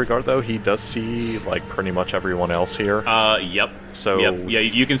this regard though, he does see like pretty much everyone else here. Yep. So- yep. Yeah,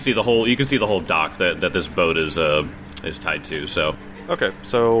 you can see the whole dock that this boat is tied to. So Okay,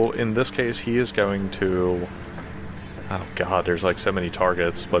 so in this case he is going to oh god, there's like so many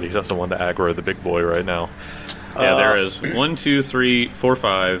targets, but he doesn't want to aggro the big boy right now. yeah, there is 1, 2, 3, 4,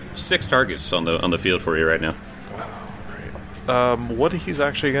 5, 6 targets on the field for you right now. What he's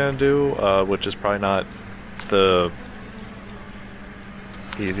actually going to do, which is probably not the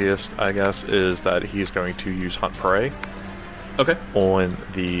easiest, I guess, is that he's going to use Hunt Prey Okay. on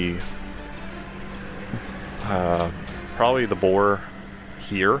the probably the boar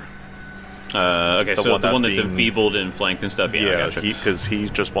here. Okay, The so one the one that's that's being- enfeebled and flanked and stuff. Yeah, I gotcha. because he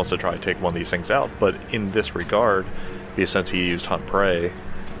just wants to try to take one of these things out. But in this regard, because since he used Hunt Prey,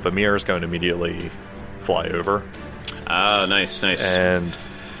 Vamir is going to immediately fly over, Ah, nice. and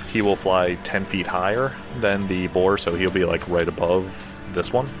he will fly 10 feet higher than the boar, so he'll be like right above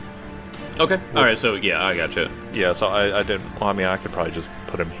this one. Okay. All right. So yeah, I gotcha. Yeah. So I didn't. Well, I mean, I could probably just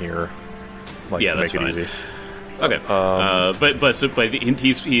put him here. Like, Yeah, to that's make fine. it easy. Okay. But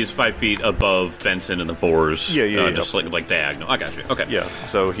he's 5 feet above Benson and the boars. Yeah. Just like diagonal. I got you. Okay. Yeah.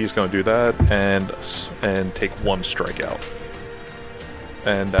 So he's going to do that and take 1 strikeout,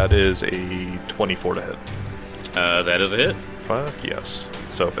 and that is a 24 to hit. That is a hit. Fuck yes.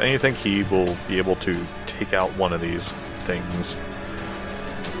 So if anything, he will be able to take out one of these things.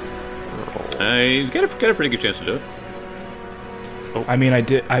 I got a pretty good chance to do it. I mean,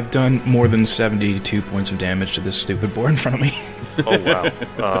 I've done more than 72 points of damage to this stupid board in front of me. Oh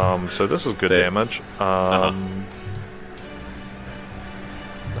wow. So this is good damage.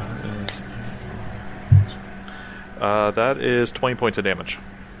 That is 20 points of damage.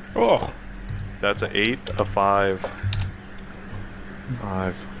 Oh. That's an 8, a 5.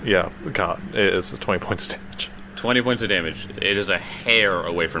 5. Yeah, God, it is 20 points of damage. 20 points of damage. It is a hair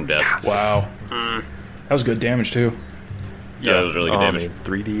away from death. Wow. That was good damage, too. Yeah, that was really good damage.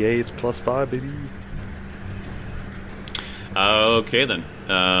 3d8s plus 5, baby. Okay, then.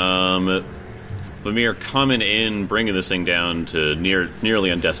 Lemire coming in, bringing this thing down to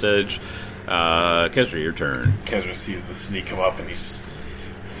nearly on death's edge. Kezra, your turn. Kezra sees the sneak come up, and he just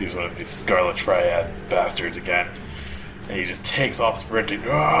sees one of these Scarlet Triad bastards again. And he just takes off sprinting.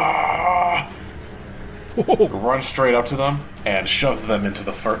 Runs straight up to them and shoves them into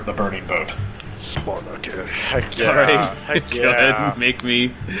the burning boat. Sparta kid. Heck All right. Go ahead and make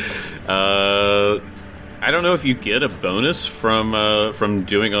me. I don't know if you get a bonus from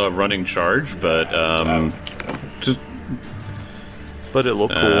doing a running charge, but just. But it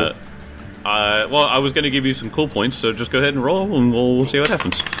looked cool. Well, I was going to give you some cool points, so just go ahead and roll, and we'll see what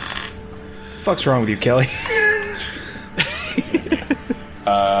happens. Fuck's wrong with you, Kelly?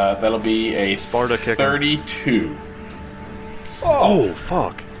 That'll be a Sparta kick. 32. Oh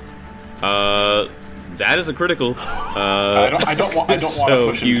fuck! That is a critical. I don't want to so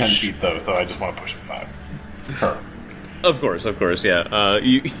push him you 10 feet though, so I just want to push him 5. Her. Of course, yeah.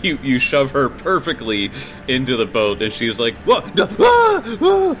 You shove her perfectly into the boat, and she's like, "What?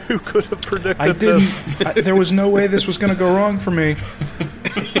 Who could have predicted I this? didn't. There was no way this was going to go wrong for me.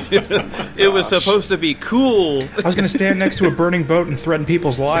 It was supposed to be cool." I was going to stand next to a burning boat and threaten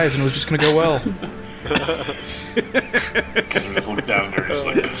people's lives, and it was just going to go well. Kezra just looks down at her and just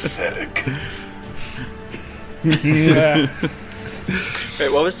like, pathetic. Yeah.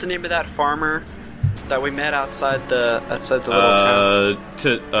 Wait, what was the name of that farmer that we met outside the little town?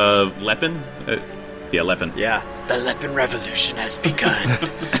 Lepin? Yeah, Lepin. Yeah, the Lepin Revolution has begun.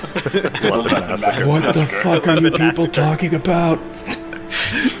 What the fuck are you people talking about?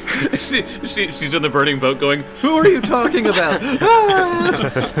 She's in the burning boat going, "Who are you talking about?"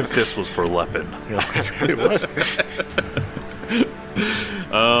 This was for Lepin. Wait, what?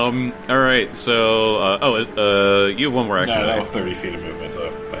 All right, so you have one more action. No, that right? was 30 feet of movement,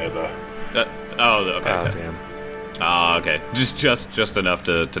 so I had the... Okay. Damn. Okay. Just enough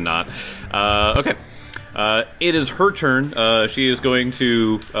to not. Okay. It is her turn. She is going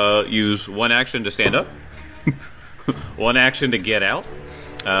to use one action to stand up, one action to get out.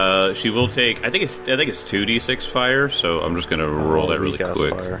 She will take. I think it's 2d6 fire. So I'm just going to roll that really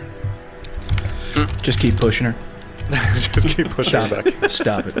quick. Fire. Just keep pushing her. Just keep pushing Stop back. it.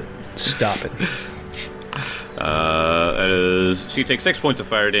 Stop it. Stop it. She takes 6 points of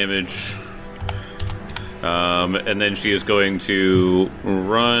fire damage. And then she is going to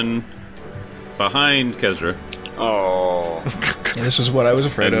run behind Kezra. Oh. Yeah, this is what I was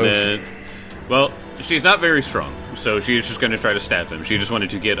afraid of. Then, well, she's not very strong, so she's just going to try to stab him. She just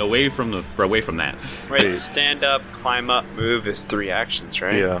wanted to get away from that. Wait, stand up, climb up, move is 3 actions,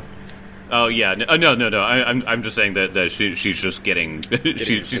 right? Yeah. Oh yeah, no. I'm just saying that she's just getting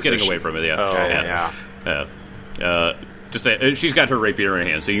she's getting away from it. Yeah. Oh, yeah. Just say she's got her rapier in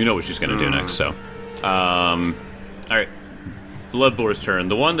her hand, so you know what she's going to do next. So, all right, Bloodboar's turn.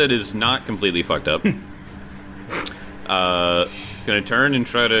 The one that is not completely fucked up. Going to turn and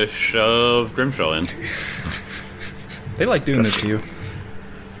try to shove Grimshaw in. They like doing this to you.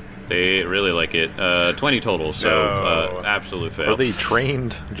 They really like it. 20 total, so absolute fail. Are they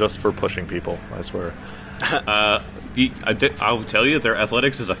trained just for pushing people? I swear. I'll tell you, their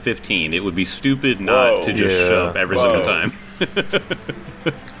athletics is a 15. It would be stupid not to just shove every single time.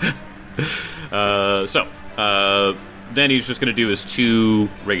 Then he's just going to do his 2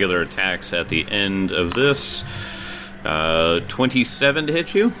 regular attacks at the end of this. 27 to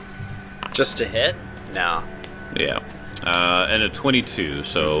hit you? Just to hit? No. Yeah. And a 22,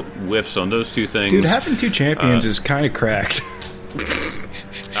 so whiffs on those 2 things. Dude, having 2 champions is kind of cracked.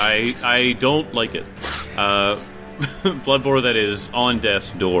 I don't like it. blood boar that is on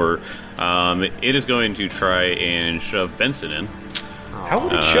death's door. It is going to try and shove Benson in. How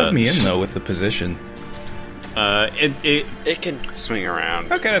would it shove me in, though, with the position? It can swing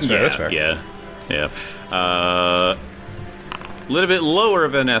around. Okay, that's fair. Yeah, That's fair. yeah. A little bit lower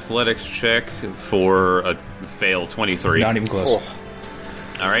of an athletics check for a fail 23. Not even close. Oh.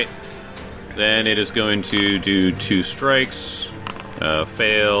 All right. Then it is going to do 2 strikes,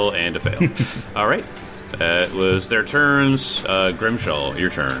 fail, and a fail. All right. That was their turns. Grimshaw, your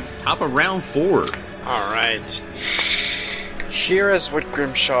turn. Top of round 4. All right. Here is what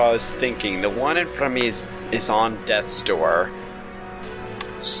Grimshaw is thinking. The one in front of me is on death's door.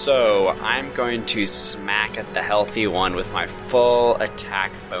 So I'm going to smack at the healthy one with my full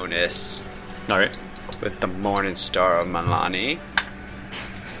attack bonus. All right. With the Morning Star of Milani.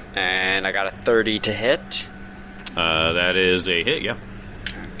 And I got a 30 to hit. That is a hit, yeah.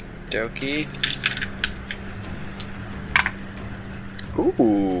 Dokie.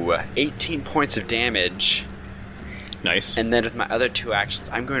 Ooh, 18 points of damage. Nice. And then with my other 2 actions,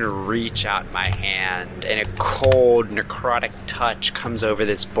 I'm going to reach out my hand, and a cold, necrotic touch comes over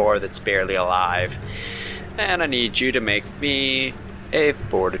this boar that's barely alive. And I need you to make me a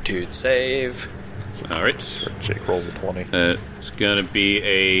fortitude save. All right. Jake rolls a 20. It's going to be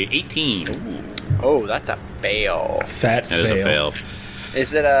a 18. Ooh. Oh, that's a fail. Fat That is a fail.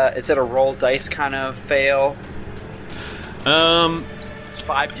 Is it a roll dice kind of fail? It's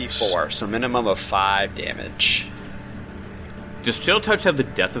 5d4, so minimum of 5 damage. Does Chill Touch have the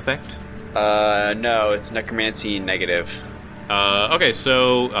death effect? No, it's necromancy negative. Okay,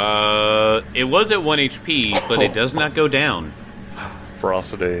 so it was at 1 HP, but it does not go down.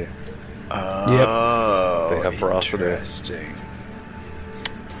 Ferocity. Oh, They have ferocity. Interesting.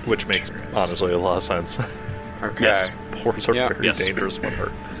 Which makes, honestly, a lot of sense. Okay. Yes. Boars are Yep. very Yes. dangerous when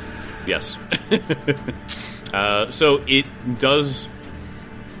hurt. Yes. So it does,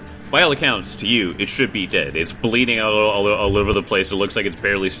 by all accounts, to you, it should be dead. It's bleeding out all over the place. It looks like it's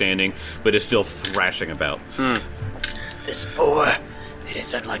barely standing, but it's still thrashing about. This boar, it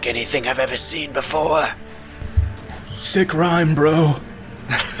is unlike anything I've ever seen before. Sick rhyme, bro.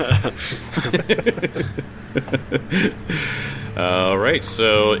 All right,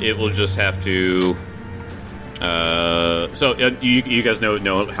 so it will just have to. You guys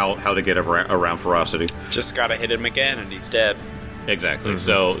know how to get around ferocity. Just gotta hit him again, and he's dead. Exactly.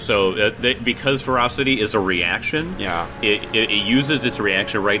 Because ferocity is a reaction, Yeah. it uses its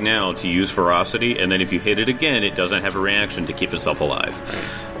reaction right now to use ferocity, and then if you hit it again, it doesn't have a reaction to keep itself alive.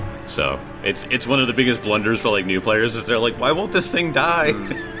 So it's one of the biggest blunders for like new players is they're like, why won't this thing die?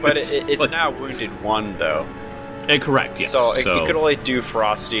 But it's now wounded 1 though. Correct. Yes. So it could only do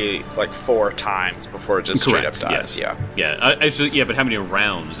ferocity like 4 times before it just straight up Correct, dies. yes. Yeah. Yeah. But how many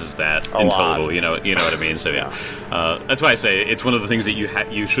rounds is that A in lot. total? You know what I mean. So yeah, that's why I say it's one of the things that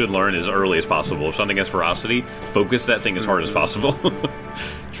you should learn as early as possible. If something has ferocity, focus that thing as hard as possible.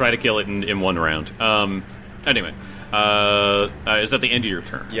 Try to kill it in 1 round. Anyway, is that the end of your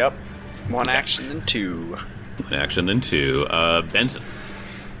turn? Yep. 1 action then 2. 1 action then 2. Benson.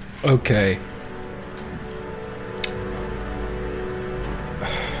 Okay.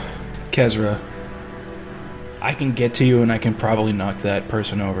 Kezra, I can get to you and I can probably knock that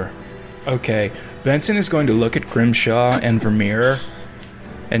person over. Okay, Benson is going to look at Grimshaw and Vermeer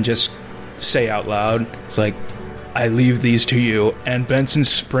and just say out loud, it's like, I leave these to you. And Benson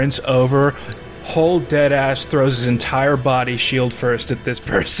sprints over, whole dead ass, throws his entire body shield first at this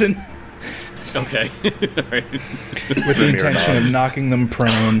person Okay. Alright. with the intention of knocking them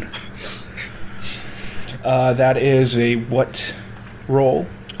prone. That is a what roll?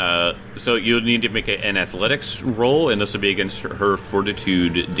 So you'll need to make an athletics roll, and this will be against her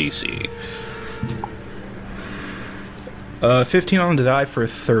fortitude DC. 15 on the die for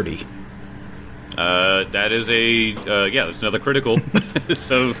 30. That is that's another critical.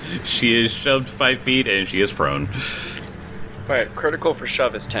 So she is shoved 5 feet, and she is prone. Wait, critical for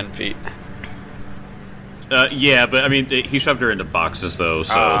shove is 10 feet. Yeah, but I mean, he shoved her into boxes, though.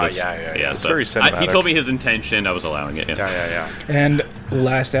 So yeah. So very cinematic. he told me his intention. I was allowing it. Yeah. And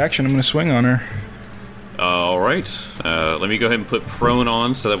last action, I'm going to swing on her. All right. Let me go ahead and put prone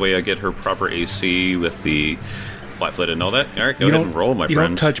on, so that way I get her proper AC with the flat-footed and all that. All right, go ahead and roll, my You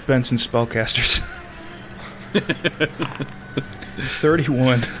friend. don't touch Benson's spellcasters.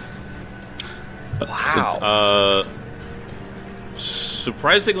 31. Wow.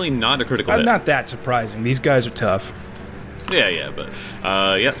 Surprisingly, not a critical hit. Not that surprising. These guys are tough. Yeah, but so go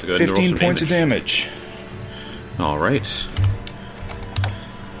ahead and roll 15 some points of damage. All right.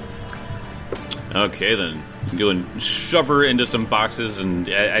 Okay, then go and shove her into some boxes, and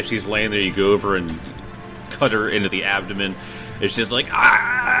as she's laying there, you go over and cut her into the abdomen. It's just like,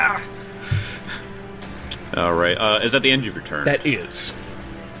 ah! All right. Is that the end of your turn? That is.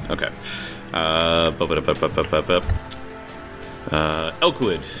 Okay. Elkwood.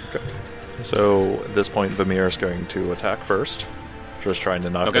 Okay. So at this point, Vamir is going to attack first. Just trying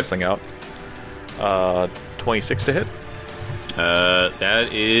to knock this thing out. 26 to hit.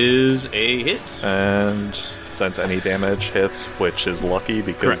 That is a hit. And since any damage hits, which is lucky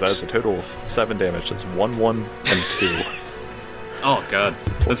because that's a total of 7 damage. It's 1, 1, and 2. Oh, God.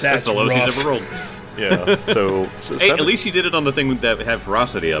 That's the lowest he's ever rolled. Yeah, so hey, at least you did it on the thing that had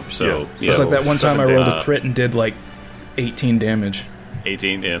ferocity up, so... Yeah. It's like that one time I rolled a crit and did, 18 damage.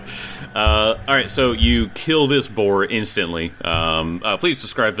 18, yeah. Alright, so you kill this boar instantly. Please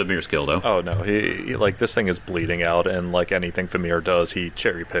describe Vamir's kill, though. Oh, no, he this thing is bleeding out, and like anything Vamir does, he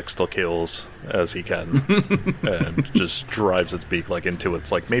cherry-picks the kills as he can, and just drives its beak, into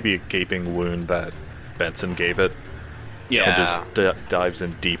its, maybe a gaping wound that Benson gave it. Yeah. And just dives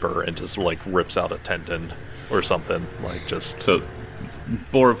in deeper and just, rips out a tendon or something, So,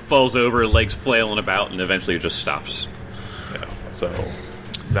 boar falls over, legs flailing about, and eventually it just stops. Yeah, so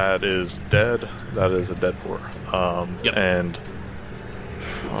that is dead. That is a dead boar. And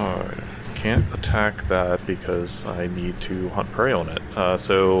can't attack that because I need to hunt prey on it.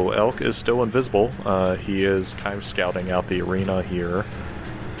 So Elk is still invisible. He is kind of scouting out the arena here.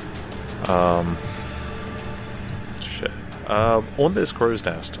 On this crow's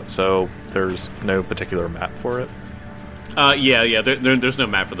nest, so there's no particular map for it. There's no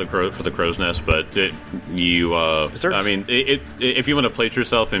map for the crow's nest, but if you want to place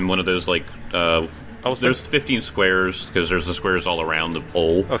yourself in one of those there's 15 squares because there's the squares all around the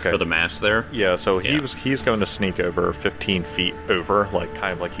pole or the mast there. Yeah, so he's going to sneak over 15 feet over,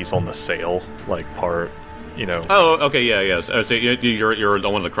 kind of like he's on the sail part. Oh, okay, yeah. So you're on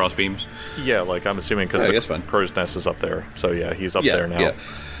one of the cross beams. Yeah, I'm assuming because the crow's nest is up there. So yeah, he's up there now. Yeah.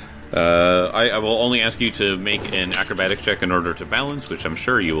 I will only ask you to make an acrobatic check in order to balance, which I'm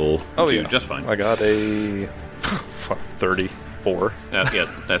sure you will do just fine. I got a 34. Yeah,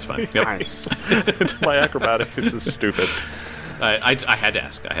 that's fine. Yep. Nice. My acrobatics is stupid. I had to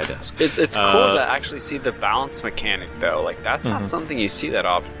ask. It's cool to actually see the balance mechanic, though. That's not something you see that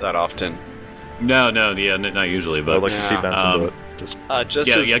often. No, not usually, but I'd like to see Benson do it.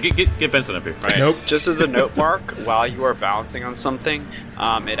 Get Benson up here. Right. Nope. Just as a note, Mark, while you are balancing on something,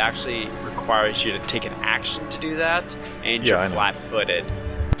 it actually requires you to take an action to do that, and you're flat-footed.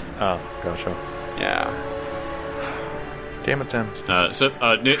 Oh, gotcha. Yeah. Damn it, Tim.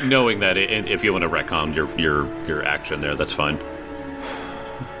 Knowing that, if you want to retcon your action there, that's fine.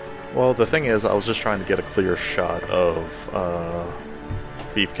 Well, the thing is, I was just trying to get a clear shot of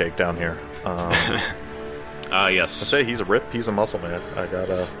Beefcake down here. Yes. I say he's a rip piece of muscle, man. I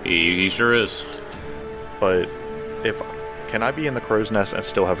gotta. He sure is. But can I be in the crow's nest and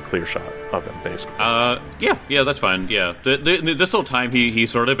still have a clear shot of him, basically? Yeah, that's fine. Yeah, this whole time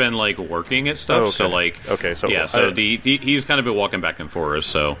he's sort of been working at stuff. Oh, okay. So he's kind of been walking back and forth.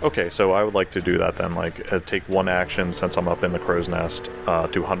 So okay, so I would like to do that then. Take one action since I'm up in the crow's nest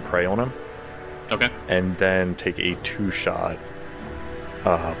to hunt prey on him. Okay, and then take a 2-shot.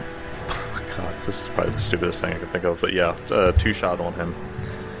 God, this is probably the stupidest thing I could think of, but yeah, 2-shot on him.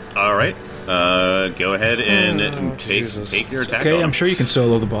 All right, go ahead and take your attack. Okay, I'm sure you can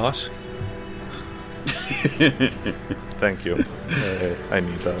solo the boss. Thank you. I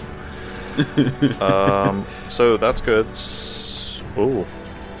need that. So that's good. Ooh,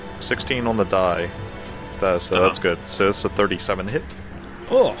 16 on the die. That's good. So it's a 37 hit.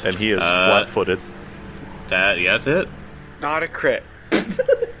 Oh, and he is flat-footed. That's it. Not a crit.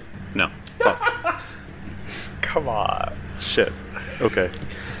 No. Fuck. Come on. Shit. Okay.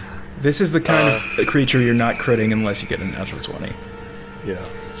 This is the kind of creature you're not critting unless you get a natural 20. Yeah.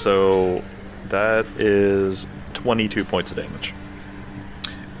 So that is 22 points of damage.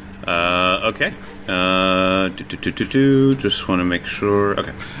 Okay. Just want to make sure.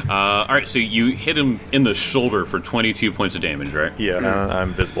 Okay. All right. So you hit him in the shoulder for 22 points of damage, right? Yeah.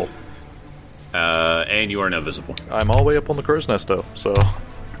 I'm visible. And you are now visible. I'm all the way up on the crow's nest, though. So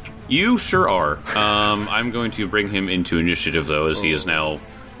you sure are. I'm going to bring him into initiative, though, as he is now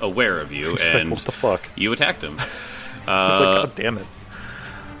aware of you, and what the fuck? You attacked him. He's God damn it!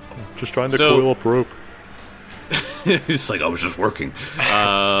 I'm just trying to coil up rope. It's I was just working.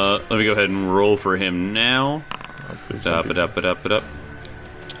 Let me go ahead and roll for him now. So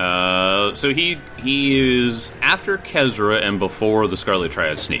he is after Kezra and before the Scarlet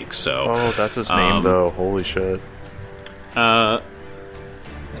Triad sneaks. So that's his name, though. Holy shit. Yeah.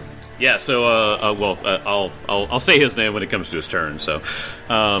 So I'll say his name when it comes to his turn. So,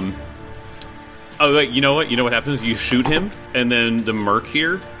 all Oh, wait, you know what? You know what happens? You shoot him, and then the merc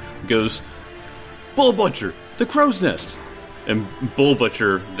here goes, Bull Butcher, the crow's nest. And Bull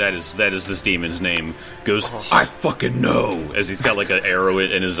Butcher, that is this demon's name, goes, I fucking know, as he's got like an arrow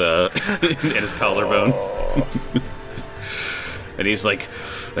in his in his collarbone. And he's like,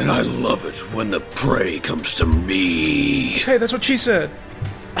 and I love it when the prey comes to me. Hey, that's what she said.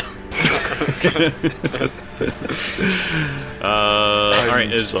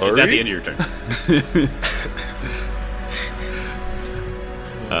 Alright, is that the end of your turn?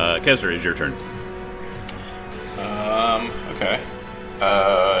 Kesser, is your turn. Okay.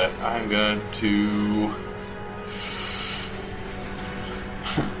 I'm going to...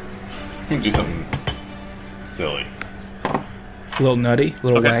 I'm going to do something silly. A little nutty, a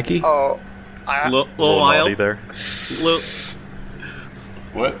little wacky. Oh, Little naughty wild. there.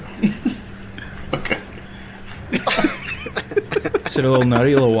 What? Okay. Is it a little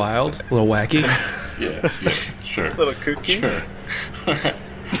nutty, a little wild, a little wacky? Yeah, sure. little kooky. Sure.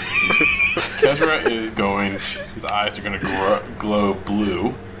 Kezra is going. His eyes are going to glow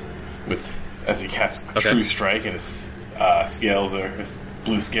blue, as he casts True Strike, and his his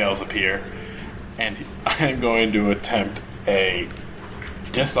blue scales appear, and I am going to attempt a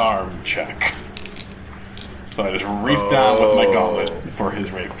disarm check. So I just reach down with my gauntlet for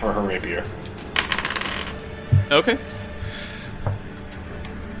her rapier, Okay.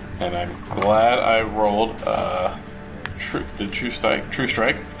 and I'm glad I rolled the true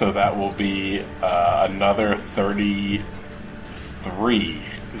strike. So that will be another 33.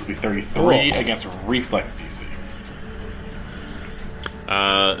 This will be 33 against reflex DC.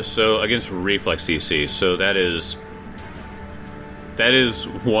 So against reflex DC, so that is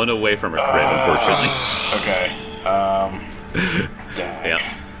one away from a crit, unfortunately. Okay. Dang. Yeah.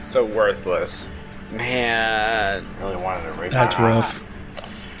 So worthless. Man. Really wanted to rapier. That's rough.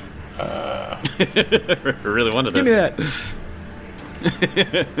 Really wanted Give me that.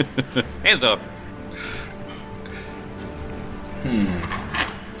 that. Hands up.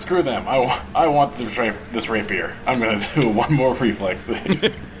 Screw them. I want this rapier. I'm going to do one more reflex save.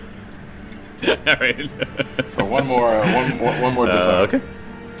 All right. Or one more disarm. Okay.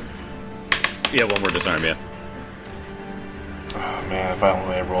 Yeah, one more disarm. Yeah. Oh man, if I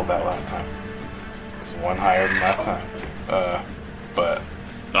only had rolled that last time. It was one higher than last time. But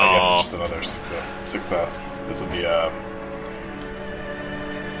I guess it's just another success. This will be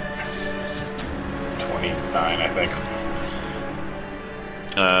 29, I think.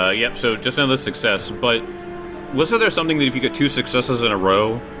 Yep. So just another success. But wasn't there something that if you get 2 successes in a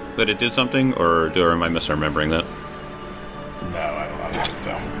row that it did something, or am I misremembering that? No, I don't think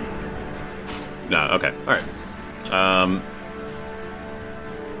so. No. Okay. All right.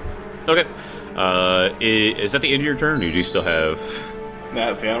 Okay. Is that the end of your turn, or do you still have?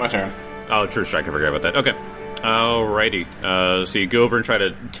 That's the end of my turn. Oh, True Strike. I forgot about that. Okay. Alrighty. So you go over and try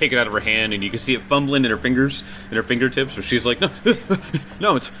to take it out of her hand, and you can see it fumbling in her fingers, in her fingertips. So she's like, "No,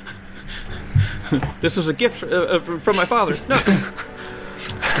 no, it's this was a gift from my father." No.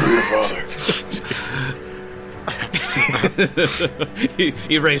 Your father.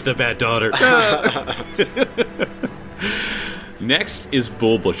 he raised a bad daughter. Next is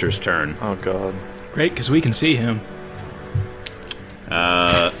Bull Butcher's turn. Oh god. Great, because we can see him.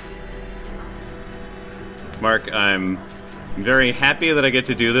 Mark, I'm very happy that I get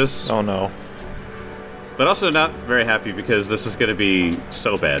to do this, Oh no. but also not very happy because this is going to be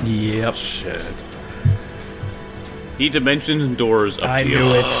so bad. Yep. Shit. He dimensions doors up I to you. knew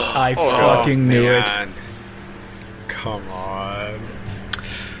it. I fucking knew it. Man. Come on.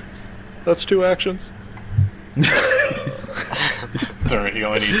 That's 2 actions. Sorry, he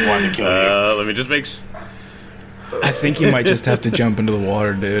only needs one to kill you. Let me just make. I think you might just have to jump into the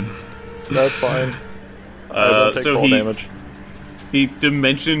water, dude. That's fine. I won't take so fall damage. He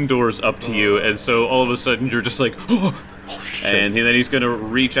dimension doors up to you, and so all of a sudden you're just like, oh Shit. and then he's going to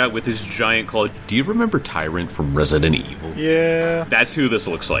reach out with his giant claw. Do you remember Tyrant from Resident Evil? Yeah. That's who this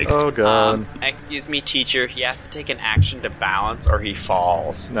looks like. Oh god. Excuse me, teacher. He has to take an action to balance, or he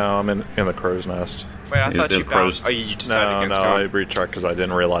falls. No, I'm in the crow's nest. Wait, I thought the you crows- balanced. Oh, you decided No, against I going. rechecked because I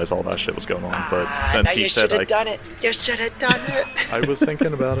didn't realize all that shit was going on. But since now he you said should I, have done it. You should have done it. I was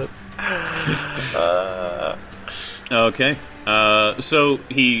thinking about it. Okay. So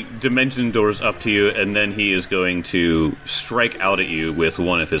he dimension doors up to you, and then he is going to strike out at you with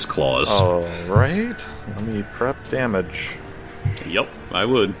one of his claws. All right. Let me prep damage. Yep, I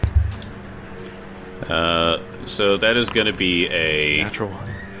would. So that is going to be a Natural one.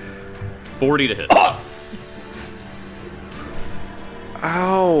 40 to hit.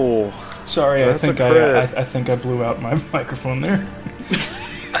 Ow. Sorry, That's I a crit. think I blew out my microphone there.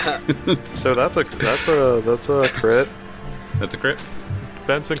 So that's a crit. That's a crit.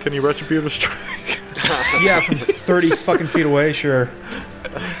 Benson, can you retributive strike? Yeah, from 30 fucking feet away, sure.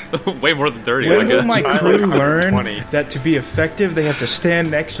 Way more than 30, I When will guess. my crew learn 120. that to be effective, they have to stand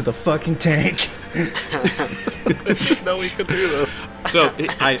next to the fucking tank? No, we could do this. So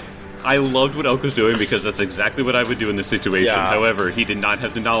I loved what Elk was doing because that's exactly what I would do in this situation. Yeah. However, he did not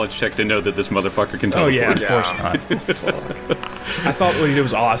have the knowledge check to know that this motherfucker can teleport. Oh, yeah, of Yeah. course not. I thought what he did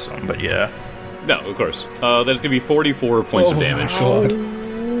was awesome, but yeah. No, of course. That's going to be 44 points of Oh, damage. my God.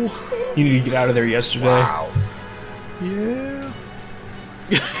 You need to get out of there yesterday. Wow. Yeah.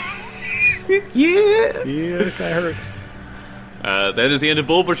 Yeah. Yeah, it kind of hurts. That is the end of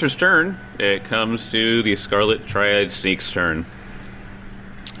Bull Butcher's turn. It comes to the Scarlet Triad Sneak's turn.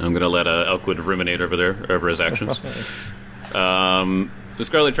 I'm going to let Elkwood ruminate over his actions. The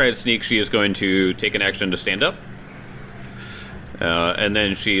Scarlet Triad Sneak, she is going to take an action to stand up. And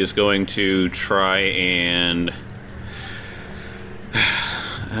then she is going to try and...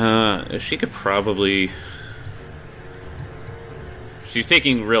 she could probably... She's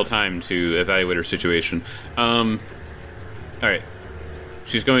taking real time to evaluate her situation. Alright.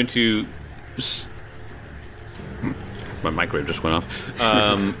 She's going to... My microwave just went off.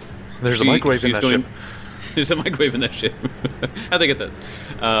 There's a microwave in that ship. There's a microwave in that ship. How'd they get that?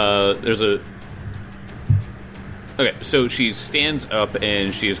 There's a... Okay, so she stands up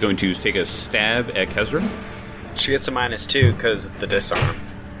and she is going to take a stab at Kezra. She gets a -2 because of the disarm.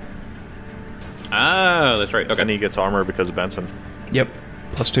 Ah, that's right. Okay. And he gets armor because of Benson. Yep.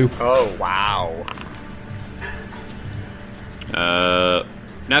 +2. Oh, wow.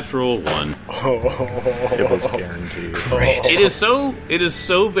 Natural 1. It was guaranteed. It is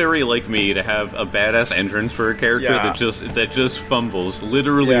so very like me to have a badass entrance for a character Yeah. that just fumbles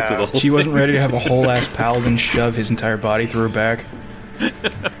literally Yeah. through the whole She wasn't thing. ready to have a whole ass paladin shove his entire body through her back.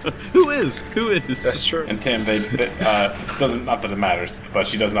 Who is? That's true. And Tim, they doesn't, not that it matters, but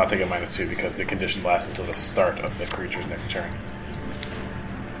she does not take a -2 because the condition lasts until the start of the creature's next turn.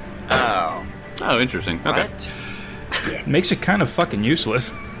 Oh. Oh, interesting. Okay. What? Makes it kind of fucking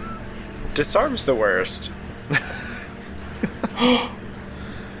useless. Disarm's the worst.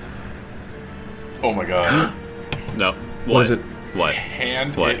 Oh my god. No. What is it? What?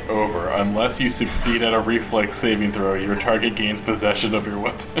 Hand What? it over. Unless you succeed at a reflex saving throw, your target gains possession of your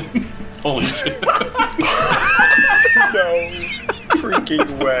weapon. Holy shit. No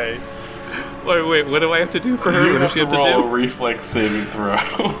freaking way. Wait, what do I have to do for her? You What does she have to roll a do? reflex saving throw.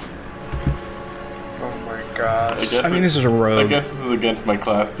 Oh my gosh. I mean, this is a rogue. I guess this is against my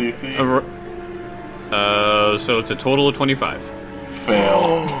class DC. So it's a total of 25.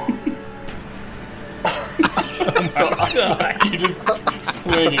 Fail. So you just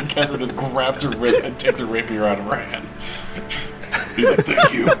swing and Kendra just grabs her wrist and takes her rapier out of her hand. He's like,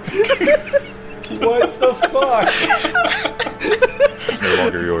 thank you. What the fuck? It's no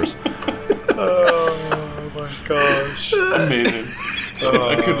longer yours. Oh my gosh. Amazing.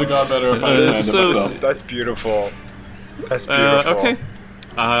 I couldn't have gone better if I had planned it myself. That's beautiful. That's beautiful. Okay.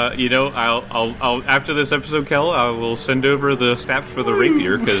 I'll after this episode, Kel, I will send over the stats for the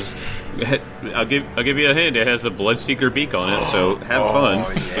rapier because I'll give you a hint. It has a Bloodseeker beak on it, so have fun.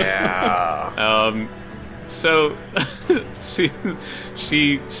 Oh yeah. So she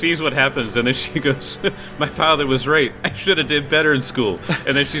sees what happens, and then she goes, "My father was right. I should have did better in school."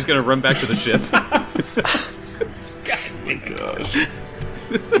 And then she's gonna run back to the ship. Gosh.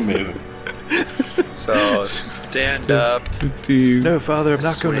 Amazing. So stand up. No, Father, I'm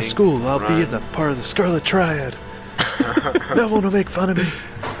not going to Swing, school. I'll run. be in a part of the Scarlet Triad. No one will make fun of me.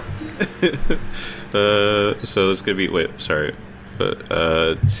 So it's gonna be 10.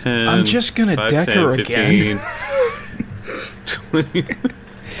 I'm just gonna 5, deck 10, her 15, again. 20.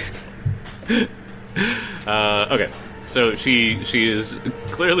 Okay, so she is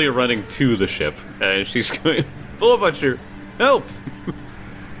clearly running to the ship, and she's going, "Bull Butcher, help!"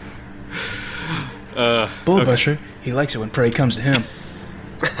 Bullbusher, he likes it when prey comes to him.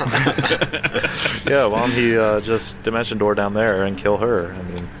 Yeah, why don't he just Dimension Door down there and kill her? I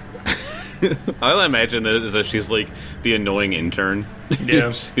mean, I imagine that is that she's like the annoying intern.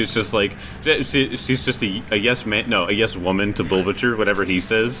 Yeah. She's just like she's just a yes man, no, a yes woman to Bull Butcher. Whatever he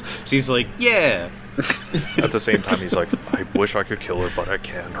says, she's like, yeah. at the same time, he's like, I wish I could kill her, but I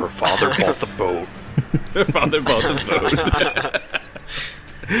can't. Her father bought the boat. Her father bought the boat.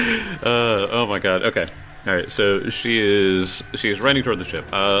 Oh my god. Okay. All right. So she is running toward the ship.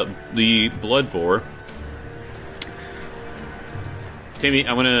 The blood boar. Timmy,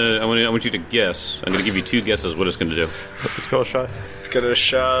 I want you to guess. I'm gonna give you 2 guesses. What it's gonna do. Let's go, shot. It's gonna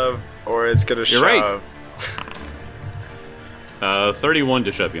shove or it's gonna You're shove. right. 31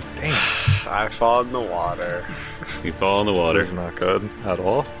 to shove you. I fall in the water. You fall in the water. This is not good at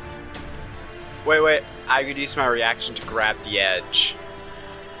all. Wait. I could use my reaction to grab the edge.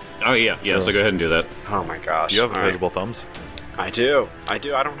 Oh, yeah. Sure. So go ahead and do that. Oh my gosh. You have All invisible thumbs. I do. I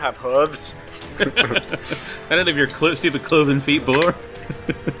don't have hooves. I don't have your stupid cloven feet, boar.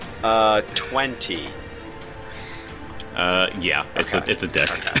 20. Yeah. It's a deck.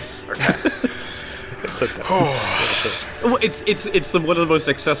 Okay. It's a Well, it's one of the most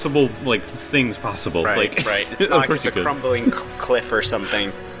accessible things possible. Right. It's not like it's a crumbling cliff or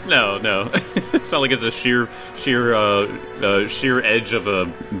something. No. It's not like it's a sheer edge of a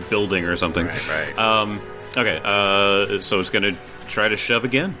building or something. Right. Okay. So it's gonna try to shove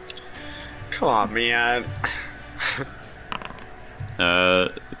again. Come on, man.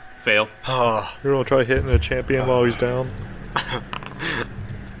 Fail. Oh. You're gonna try hitting a champion while he's down.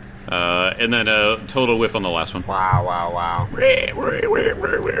 And then total whiff on the last one. Wow.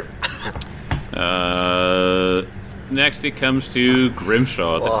 Next it comes to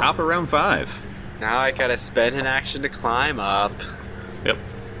Grimshaw at the top of round 5. Now I gotta spend an action to climb up. Yep.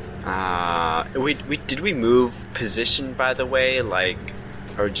 Did we move position, by the way? Or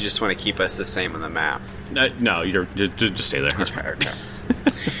do you just want to keep us the same on the map? No, you're just stay there. Okay.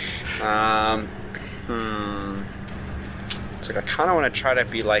 It's I kind of want to try to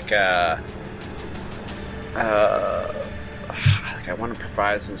be I want to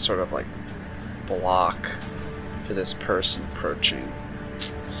provide some sort of block for this person approaching.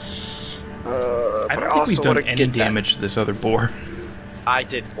 I don't think we've done any damage to this other boar. I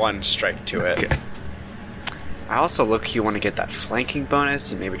did one strike to it. Okay. I also low-key want to get that flanking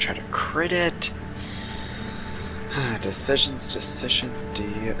bonus and maybe try to crit it. Decisions.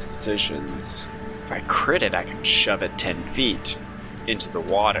 If I crit it, I can shove it 10 feet into the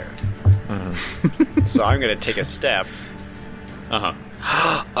water. So I'm going to take a step. Oh,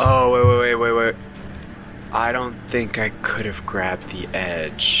 wait. I don't think I could have grabbed the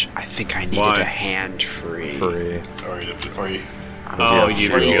edge. I think I needed a hand free. Or you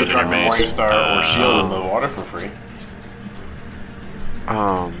were shielding your White Star or shield in the water for free.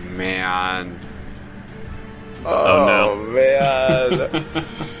 Oh, man. Oh, no. Man.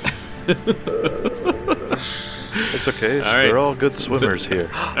 It's okay. All right. We're all good swimmers here.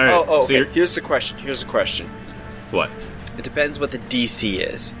 All right. Okay. Here's the question. What? It depends what the DC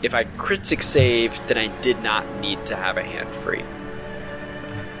is. If I crit save, then I did not need to have a hand free.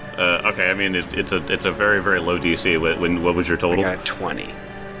 Okay. I mean, it's a very, very low DC. What was your I total? got a 20.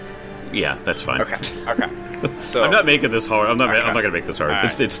 Yeah, that's fine. Okay. So I'm not making this hard. I'm not going to make this hard. All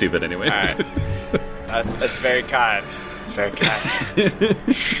right. It's stupid anyway. All right. That's very kind. It's very kind.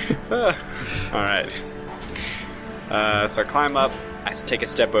 All right. So I climb up. I take a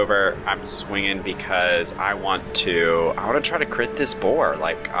step over. I'm swinging because I want to try to crit this boar.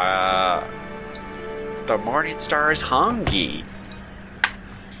 The Morning Star is hungry.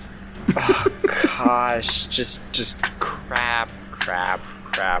 Oh gosh, just crap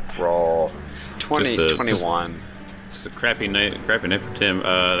roll. 21. It's a crappy night for Tim.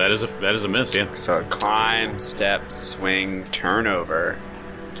 That is a miss. Yeah. So climb, step, swing, turnover.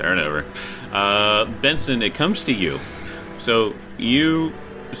 Benson, it comes to you. So you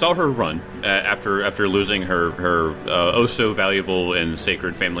saw her run after losing her oh so valuable and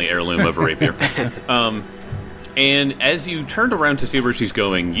sacred family heirloom of a rapier. And as you turned around to see where she's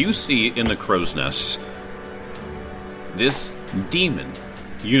going, you see in the crow's nest this demon.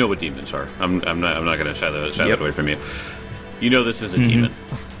 You know what demons are. I'm not going to shy that away from you. You know this is a demon.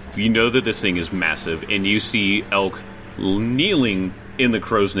 You know that this thing is massive, and you see Elk kneeling in the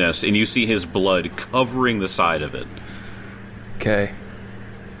crow's nest, and you see his blood covering the side of it. Okay.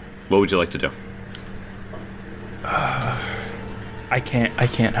 What would you like to do? I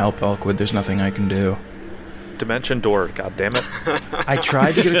can't help Elkwood. There's nothing I can do. Dimension door, god damn it. I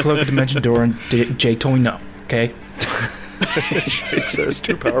tried to get a cloak of Dimension Door, and Jake told me no. Okay. Jake says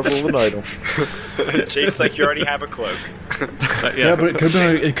too powerful of an item. Jake's like, you already have a cloak. Yeah, but it could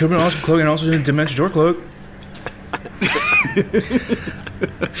have been an awesome cloak and also a Dimension Door cloak.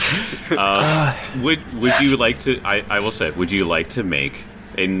 Would you like to? I will say, would you like to make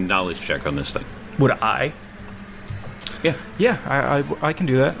a knowledge check on this thing? Would I? Yeah. Yeah, I can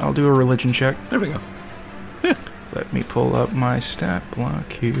do that. I'll do a religion check. There we go. Let me pull up my stat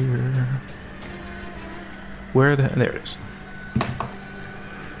block here. There it is.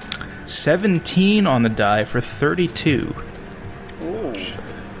 17 on the die for 32. Ooh.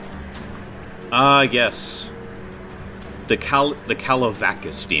 Yes. The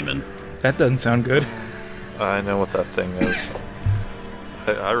Calovacus demon. That doesn't sound good. I know what that thing is.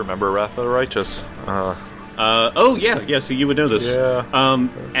 I remember Wrath of the Righteous. So you would know this. Yeah.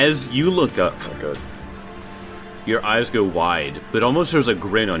 As you look up, Oh, good. your eyes go wide, but almost there's a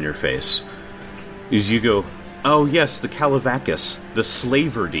grin on your face. As you go, oh yes, the Calavacus, the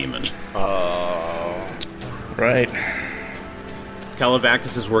slaver demon. Right.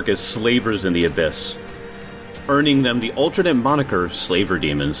 Calavacus' work as slavers in the Abyss, earning them the alternate moniker Slaver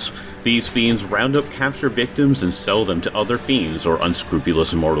Demons. These fiends round up capture victims and sell them to other fiends or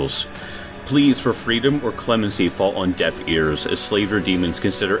unscrupulous mortals. Pleas for freedom or clemency fall on deaf ears, as slaver demons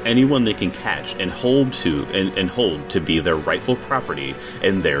consider anyone they can catch and hold to be their rightful property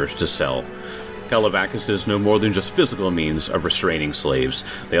and theirs to sell. Calavacus is no more than just physical means of restraining slaves.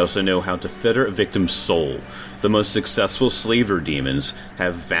 They also know how to fetter a victim's soul. The most successful slaver demons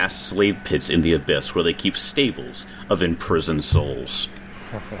have vast slave pits in the Abyss where they keep stables of imprisoned souls.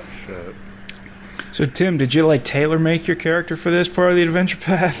 Oh, shit. So, Tim, did you tailor-make your character for this part of the adventure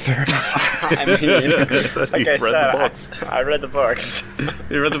path? Or? I mean, like I said, I read the books.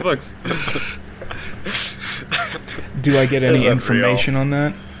 You read the books. Do I get any information on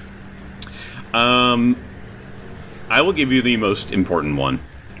that? I will give you the most important one.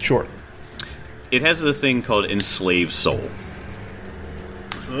 Sure. It has this thing called Enslaved Soul.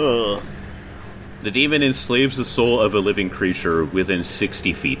 Ugh. The demon enslaves the soul of a living creature within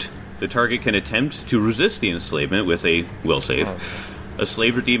 60 feet. The target can attempt to resist the enslavement with a will save. A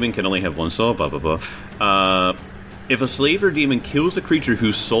slaver demon can only have one soul, blah, blah, blah. If a slaver demon kills a creature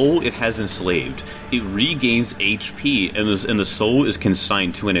whose soul it has enslaved, it regains HP, and the soul is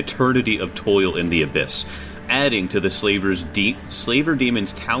consigned to an eternity of toil in the Abyss, adding to the slaver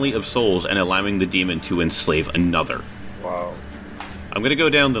demon's tally of souls and allowing the demon to enslave another. Wow. I'm going to go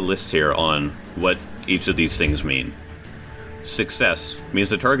down the list here on what each of these things mean. Success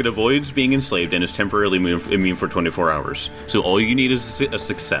means the target avoids being enslaved and is temporarily immune for 24 hours. So all you need is a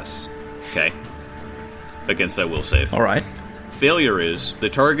success. Okay? Against that will save. All right. Failure is the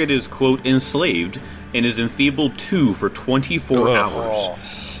target is, quote, enslaved and is enfeebled 2 for 24 hours.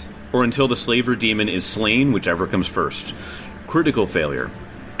 Or until the slaver demon is slain, whichever comes first. Critical failure.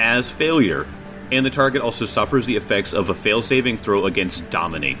 As failure. And the target also suffers the effects of a fail-saving throw against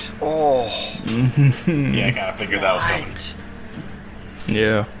Dominate. Yeah, I kind of figured that was coming.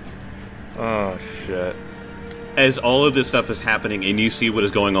 Yeah. Oh, shit. As all of this stuff is happening and you see what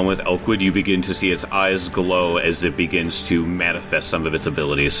is going on with Elkwood, you begin to see its eyes glow as it begins to manifest some of its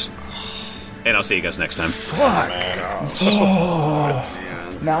abilities. And I'll see you guys next time. Fuck. Man,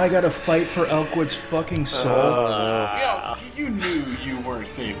 Now I gotta fight for Elkwood's fucking soul. you knew you weren't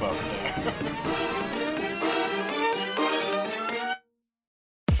safe up there.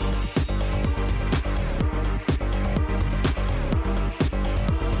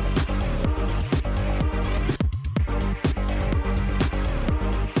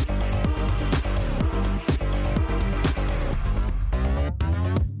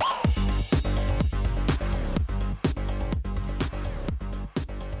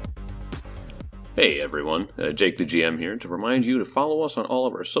 Hey everyone, Jake the GM here to remind you to follow us on all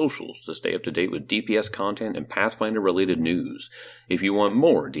of our socials to stay up to date with DPS content and Pathfinder related news. If you want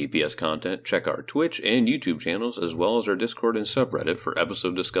more DPS content, check our Twitch and YouTube channels as well as our Discord and subreddit for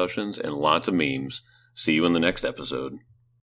episode discussions and lots of memes. See you in the next episode.